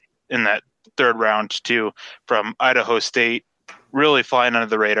State in that third round too, from Idaho State, really flying under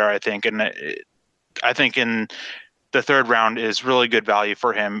the radar, I think. And I think in the third round is really good value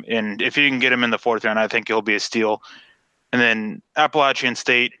for him. And if you can get him in the fourth round, I think he'll be a steal. And then Appalachian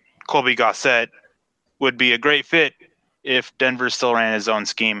State, Colby Gossett would be a great fit if Denver still ran his own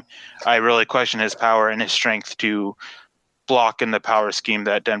scheme. I really question his power and his strength to block in the power scheme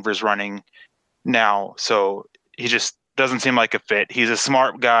that Denver's running now. So he just doesn't seem like a fit. He's a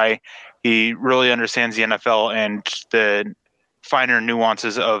smart guy. He really understands the NFL and the finer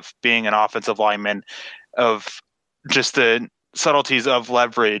nuances of being an offensive lineman, of just the subtleties of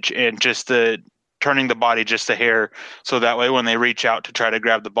leverage and just the turning the body just a hair, so that way when they reach out to try to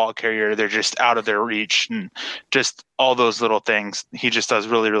grab the ball carrier, they're just out of their reach, and just all those little things he just does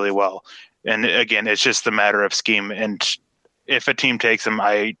really, really well. And again, it's just a matter of scheme. And if a team takes him,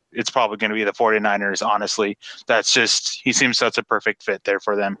 it's probably going to be the 49ers, honestly. That's just, he seems such a perfect fit there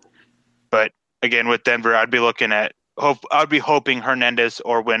for them. But again, with Denver, I'd be hoping Hernandez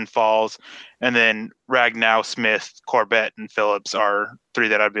or Wynn falls, and then Ragnow, Smith, Corbett, and Phillips are three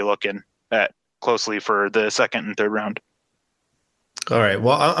that I'd be looking at closely for the second and third round. All right.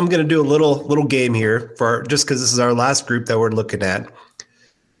 Well, I'm going to do a little game here just because this is our last group that we're looking at.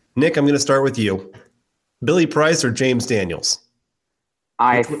 Nick, I'm going to start with you. Billy Price or James Daniels?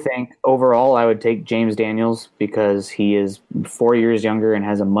 I think overall I would take James Daniels because he is 4 years younger and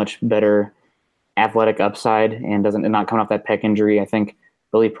has a much better athletic upside and not coming off that pec injury. I think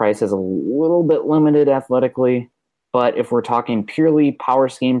Billy Price is a little bit limited athletically, but if we're talking purely power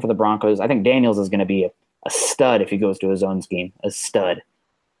scheme for the Broncos, I think Daniels is going to be a stud if he goes to his own scheme, a stud.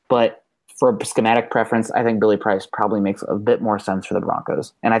 But for a schematic preference, I think Billy Price probably makes a bit more sense for the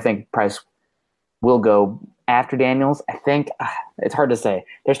Broncos. And I think Price will go after Daniels. I think it's hard to say.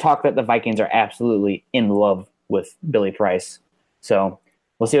 There's talk that the Vikings are absolutely in love with Billy Price. So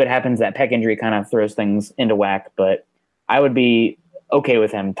we'll see what happens. That pec injury kind of throws things into whack, but I would be okay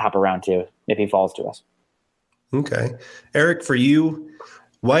with him top of round 2 if he falls to us. Okay. Eric, for you,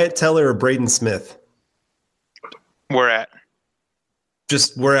 Wyatt Teller or Braden Smith? Where at?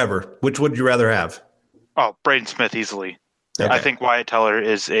 Just wherever. Which would you rather have? Oh, Braden Smith easily. Okay. I think Wyatt Teller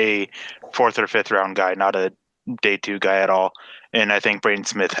is a 4th or 5th round guy, not a day 2 guy at all. And I think Braden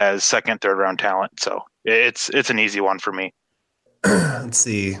Smith has 2nd, 3rd round talent. So it's an easy one for me. Let's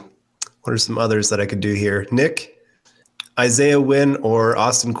see. What are some others that I could do here? Nick, Isaiah Wynn or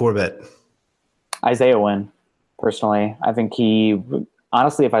Austin Corbett? Isaiah Wynn, personally. I think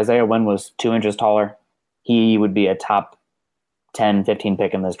honestly, if Isaiah Wynn was 2 inches taller, he would be a top 10, 15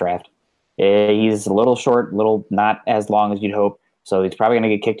 pick in this draft. He's a little short, not as long as you'd hope, so he's probably going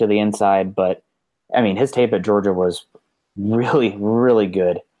to get kicked to the inside. But, I mean, his tape at Georgia was really, really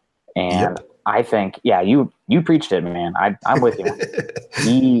good. And yep. I think, yeah, you preached it, man. I'm with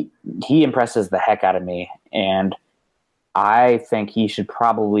you. He impresses the heck out of me, and I think he should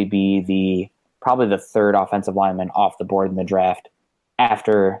probably be the 3rd offensive lineman off the board in the draft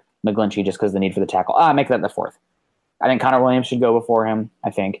after McGlinchey, just because of the need for the tackle. I make that the 4th. I think Connor Williams should go before him. I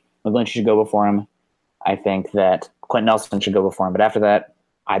think McGlinchey should go before him. I think that Quentin Nelson should go before him. But after that,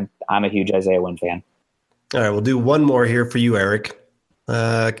 I'm a huge Isaiah Wynn fan. All right, we'll do one more here for you, Eric.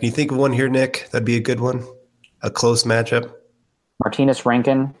 Can you think of one here, Nick? That'd be a good one. A close matchup. Martinez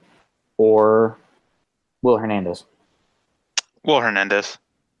Rankin or Will Hernandez? Will Hernandez.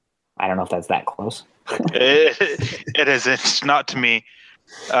 I don't know if that's that close. It isn't. Not to me.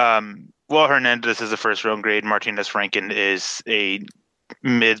 Will Hernandez is a 1st round grade. Martinez Rankin is a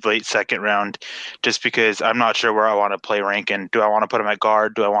mid-late second round, just because I'm not sure where I want to play Rankin. Do I want to put him at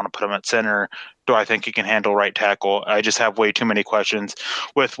guard? Do I want to put him at center? Do I think he can handle right tackle? I just have way too many questions.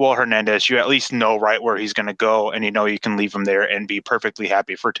 With Will Hernandez, you at least know right where he's going to go, and you know you can leave him there and be perfectly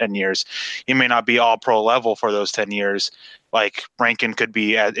happy for 10 years. He may not be all pro level for those 10 years, like Rankin could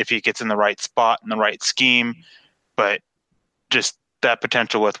be if he gets in the right spot and the right scheme, but just that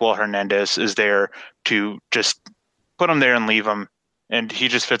potential with Will Hernandez is there to just put him there and leave him. And he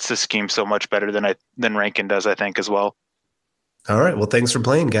just fits the scheme so much better than Rankin does, I think, as well. All right. Well, thanks for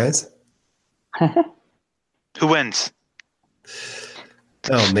playing, guys. Who wins?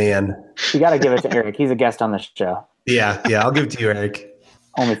 Oh, man. You got to give it to Eric. He's a guest on this show. Yeah, I'll give it to you, Eric.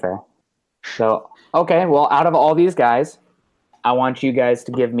 Only fair. So, okay, well, out of all these guys, I want you guys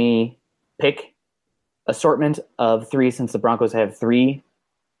to give me pick assortment of 3, since the Broncos have 3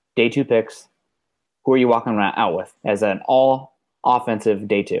 day 2 picks. Who are you walking out with as an all offensive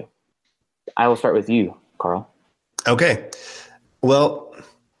day 2? I will start with you, Carl. Okay. Well,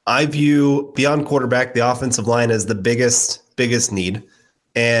 I view beyond quarterback, the offensive line as the biggest need.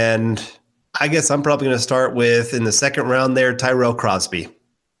 And I guess I'm probably going to start with, in the second round there, Tyrell Crosby.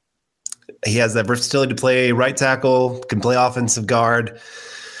 He has that versatility to play right tackle, can play offensive guard.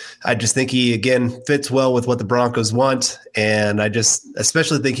 I just think he, again, fits well with what the Broncos want. And I just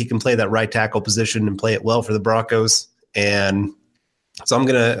especially think he can play that right tackle position and play it well for the Broncos. And so I'm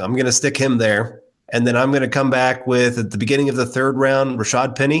gonna stick him there. And then I'm going to come back with, at the beginning of the third round,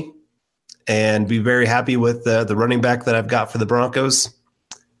 Rashad Penny, and be very happy with the running back that I've got for the Broncos.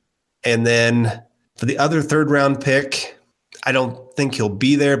 And then for the other third round pick, I don't think he'll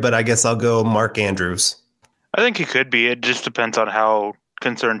be there, but I guess I'll go Mark Andrews. I think he could be. It just depends on how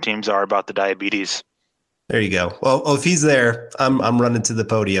concerned teams are about the diabetes. There you go. Well, if he's there, I'm running to the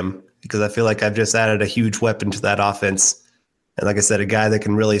podium, because I feel like I've just added a huge weapon to that offense. And like I said, a guy that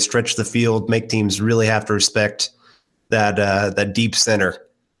can really stretch the field, make teams really have to respect that deep center.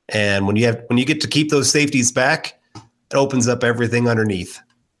 And when you get to keep those safeties back, it opens up everything underneath.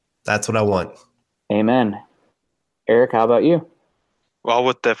 That's what I want. Amen. Eric, how about you? Well,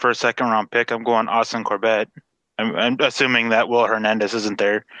 with the first, second round pick, I'm going Austin Corbett. I'm assuming that Will Hernandez isn't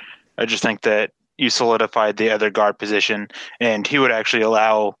there. I just think that you solidified the other guard position, and he would actually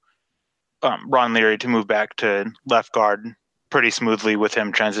allow Ron Leary to move back to left guard pretty smoothly, with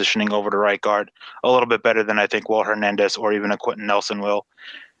him transitioning over to right guard a little bit better than I think Will Hernandez or even a Quentin Nelson will.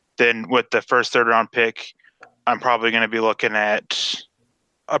 Then with the first, third round pick, I'm probably going to be looking at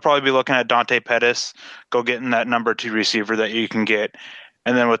Dante Pettis, go getting that number 2 receiver that you can get.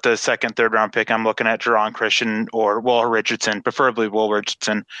 And then with the second, third round pick, I'm looking at Jerron Christian or Will Richardson, preferably Will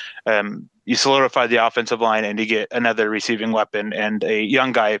Richardson. You solidify the offensive line and you get another receiving weapon and a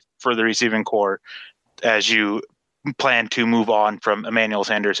young guy for the receiving core as you plan to move on from Emmanuel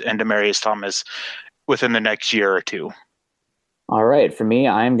Sanders and Demaryius Thomas within the next year or 2. All right. For me,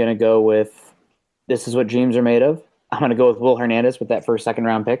 I'm going to go with, this is what dreams are made of. I'm going to go with Will Hernandez with that first, second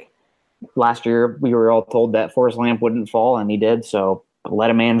round pick. Last year, we were all told that Forrest Lamp wouldn't fall, and he did. So let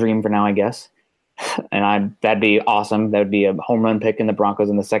a man dream for now, I guess. And that'd be awesome. That would be a home run pick in the Broncos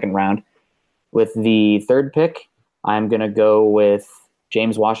in the second round. With the third pick, I'm going to go with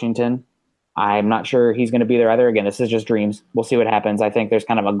James Washington. I'm not sure he's going to be there either. Again, this is just dreams. We'll see what happens. I think there's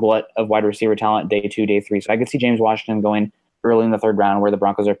kind of a glut of wide receiver talent day 2, day 3. So I could see James Washington going early in the third round where the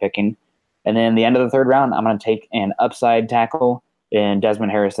Broncos are picking. And then the end of the third round, I'm going to take an upside tackle in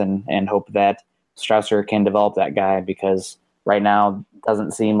Desmond Harrison and hope that Strausser can develop that guy, because right now it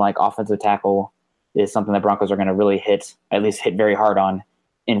doesn't seem like offensive tackle is something that Broncos are going to really at least hit very hard on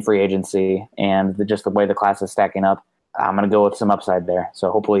in free agency. And just the way the class is stacking up, I'm going to go with some upside there.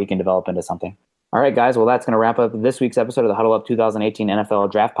 So hopefully he can develop into something. All right, guys. Well, that's going to wrap up this week's episode of the Huddle Up 2018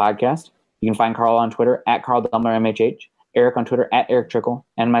 NFL Draft Podcast. You can find Carl on Twitter at Carl Delmer MHH, Eric on Twitter at Eric Trickle,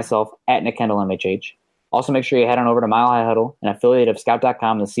 and myself at Nick Kendall MHH. Also, make sure you head on over to Mile High Huddle, an affiliate of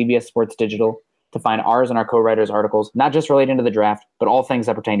Scout.com and CBS Sports Digital, to find ours and our co-writers' articles, not just relating to the draft, but all things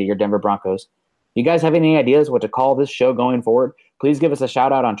that pertain to your Denver Broncos. If you guys have any ideas what to call this show going forward, please give us a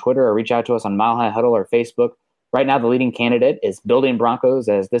shout out on Twitter or reach out to us on Mile High Huddle or Facebook. Right now, the leading candidate is Building Broncos,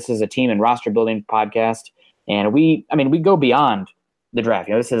 as this is a team and roster building podcast. And we go beyond the draft.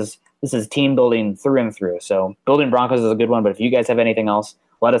 This is team building through and through. So Building Broncos is a good one, but if you guys have anything else,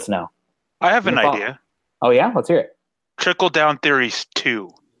 let us know. I have an idea. Oh, yeah? Let's hear it. Trickle Down Theories 2.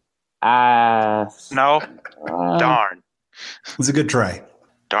 No? Darn. It's a good try.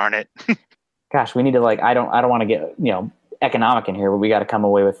 Darn it. Gosh, we need to I don't want to get, economic in here, but we got to come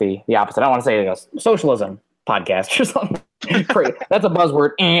away with the opposite. I don't want to say a socialism podcast or something. That's a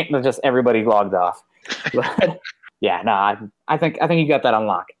buzzword. Just everybody logged off. But Yeah, no, I think you got that on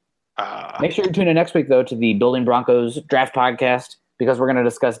lock. Make sure you tune in next week, though, to the Building Broncos Draft Podcast, because we're going to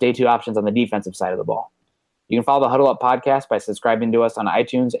discuss day 2 options on the defensive side of the ball. You can follow the Huddle Up Podcast by subscribing to us on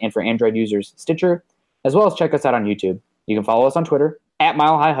iTunes and for Android users, Stitcher, as well as check us out on YouTube. You can follow us on Twitter,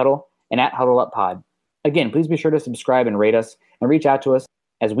 @MileHighHuddle and @HuddleUpPod. Again, please be sure to subscribe and rate us and reach out to us,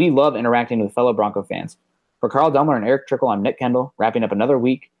 as we love interacting with fellow Bronco fans. For Carl Delmer and Eric Trickle, I'm Nick Kendall, wrapping up another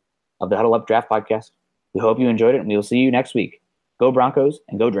week of the Huddle Up Draft Podcast. We hope you enjoyed it, and we will see you next week. Go Broncos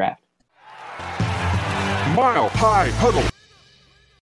and go draft. Mile High Huddle.